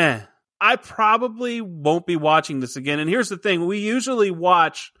I probably won't be watching this again. And here's the thing. We usually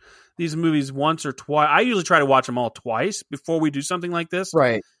watch these movies once or twice. I usually try to watch them all twice before we do something like this.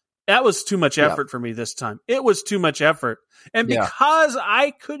 Right. That was too much effort for me this time. It was too much effort. And because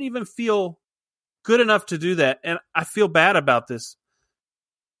I couldn't even feel good enough to do that, and I feel bad about this,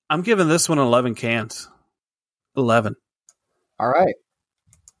 I'm giving this one 11 cans. 11. All right.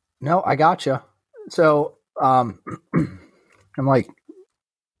 No, I gotcha. So, I'm like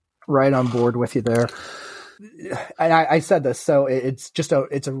right on board with you there. And I said this, so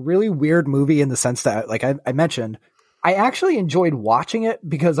it's a really weird movie in the sense that, like I mentioned, I actually enjoyed watching it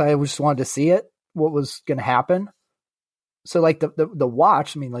because I just wanted to see it, what was going to happen. So like the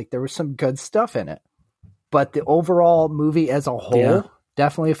watch, I mean, like there was some good stuff in it, but the overall movie as a whole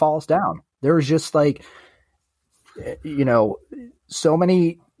definitely falls down. There was just like, so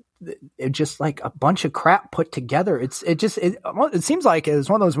many, it just like a bunch of crap put together. It seems like it was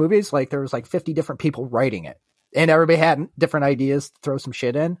one of those movies, like there was like 50 different people writing it. And everybody had different ideas to throw some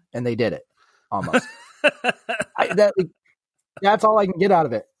shit in, and they did it almost. That's all I can get out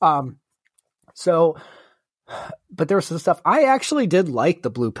of it. But there was some stuff I actually did like the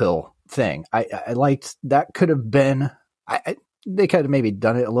blue pill thing. I liked that. Could have been, they could have maybe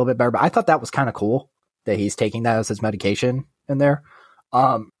done it a little bit better, but I thought that was kind of cool that he's taking that as his medication in there.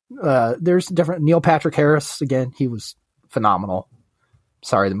 There's different Neil Patrick Harris. Again, he was phenomenal.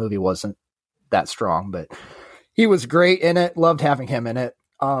 Sorry, the movie wasn't that strong, but he was great in it. Loved having him in it.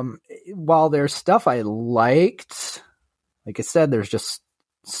 While there's stuff I liked, like I said, there's just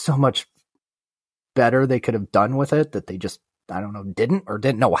so much better they could have done with it that they just, I don't know,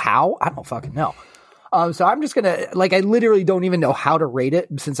 didn't know how. I don't fucking know. So I'm just gonna, I literally don't even know how to rate it,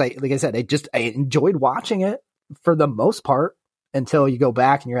 since I enjoyed watching it for the most part until you go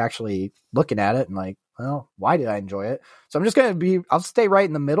back and you're actually looking at it and like, well, why did I enjoy it? So I'm just I'll stay right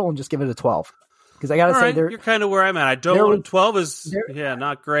in the middle and just give it a 12. Because I gotta say, you're kind of where I'm at. I don't. 12 is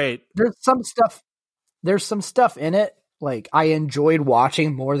not great. There's some stuff in it like I enjoyed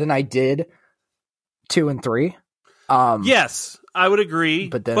watching more than I did 2 and 3. Yes, I would agree.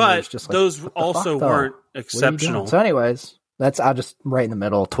 But just those also weren't exceptional. So, anyways, I'll just right in the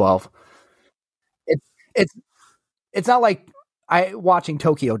middle, 12. It's not like watching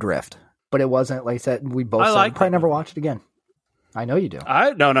Tokyo Drift, but it wasn't like I said. We both probably never watch it again. I know you do. No.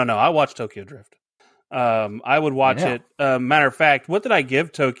 I watched Tokyo Drift. I would watch it. Matter of fact, what did I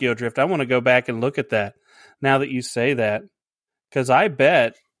give Tokyo Drift? I want to go back and look at that now that you say that, because I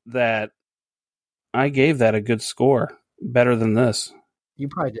bet that I gave that a good score, better than this. You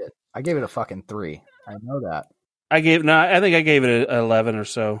probably did. I gave it a fucking 3. I know that. I think I gave it an 11 or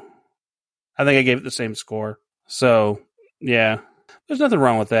so. I think I gave it the same score. So yeah, there's nothing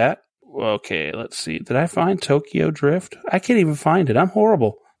wrong with that. Okay, let's see. Did I find Tokyo Drift? I can't even find it. I'm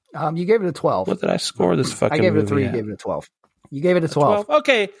horrible. You gave it a 12. What did I score this fucking movie? I gave it a 3. You gave it a 12. You gave it a 12.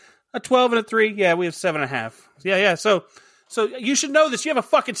 Okay, a 12 and a 3. Yeah, we have 7.5. Yeah. So you should know this. You have a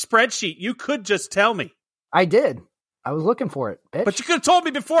fucking spreadsheet. You could just tell me. I did. I was looking for it, bitch. But you could have told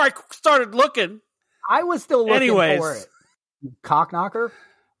me before I started looking. I was still looking for it. You cock knocker.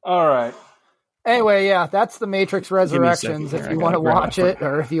 All right. Anyway, yeah, that's The Matrix Resurrections. If you want to watch it,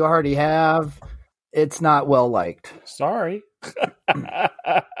 or if you already have, it's not well liked. Sorry. And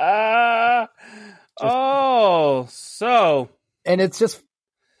it's just.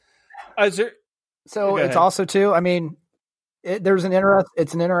 So it's also too. I mean, it's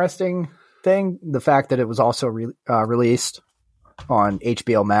an interesting thing. The fact that it was also released on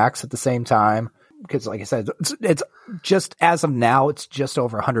HBO Max at the same time. Because, like I said, it's just as of now, it's just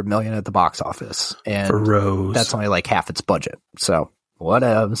over $100 million at the box office, and that's only like half its budget. So,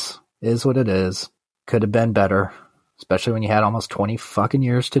 whatevs, is what it is. Could have been better, especially when you had almost 20 fucking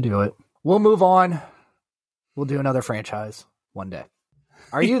years to do it. We'll move on. We'll do another franchise one day.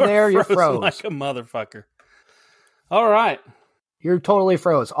 Are you there? You're froze like a motherfucker. All right, you're totally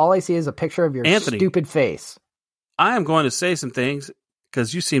froze. All I see is a picture of your stupid face. I am going to say some things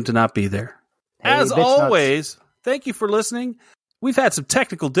because you seem to not be there. As always, thank you for listening. We've had some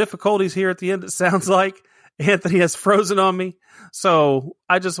technical difficulties here at the end, it sounds like. Anthony has frozen on me. So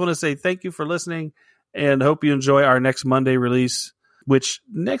I just want to say thank you for listening and hope you enjoy our next Monday release, which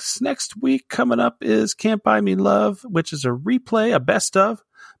next week coming up is Can't Buy Me Love, which is a replay, a best of.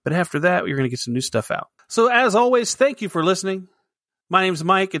 But after that, we're going to get some new stuff out. So as always, thank you for listening. My name's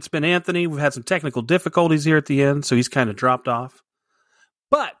Mike. It's been Anthony. We've had some technical difficulties here at the end, so he's kind of dropped off.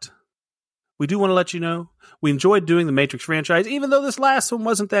 But we do want to let you know we enjoyed doing the Matrix franchise, even though this last one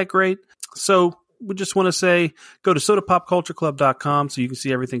wasn't that great. So we just want to say go to sodapopcultureclub.com so you can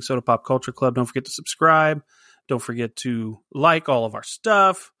see everything Soda Pop Culture Club. Don't forget to subscribe. Don't forget to like all of our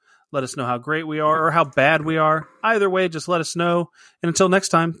stuff. Let us know how great we are or how bad we are. Either way, just let us know. And until next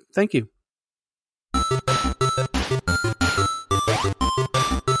time, thank you.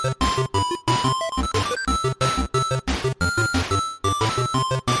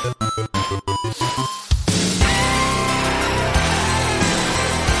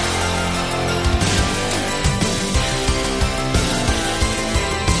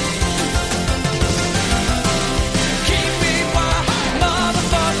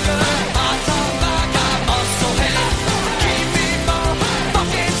 Keep me more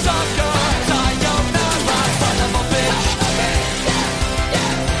fucking sucker.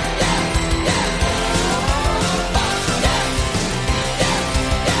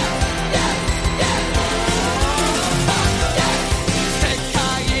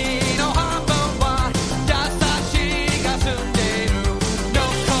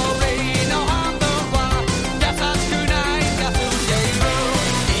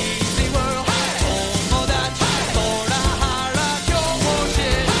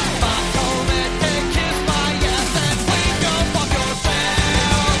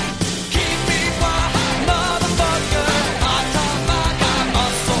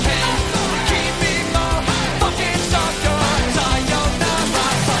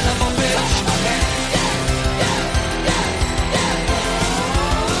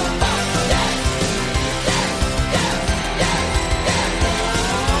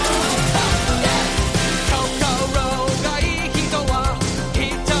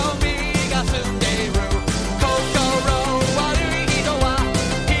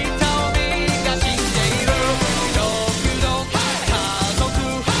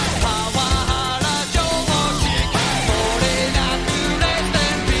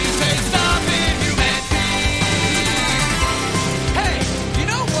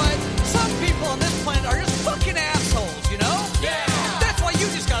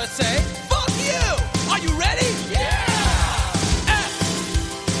 say.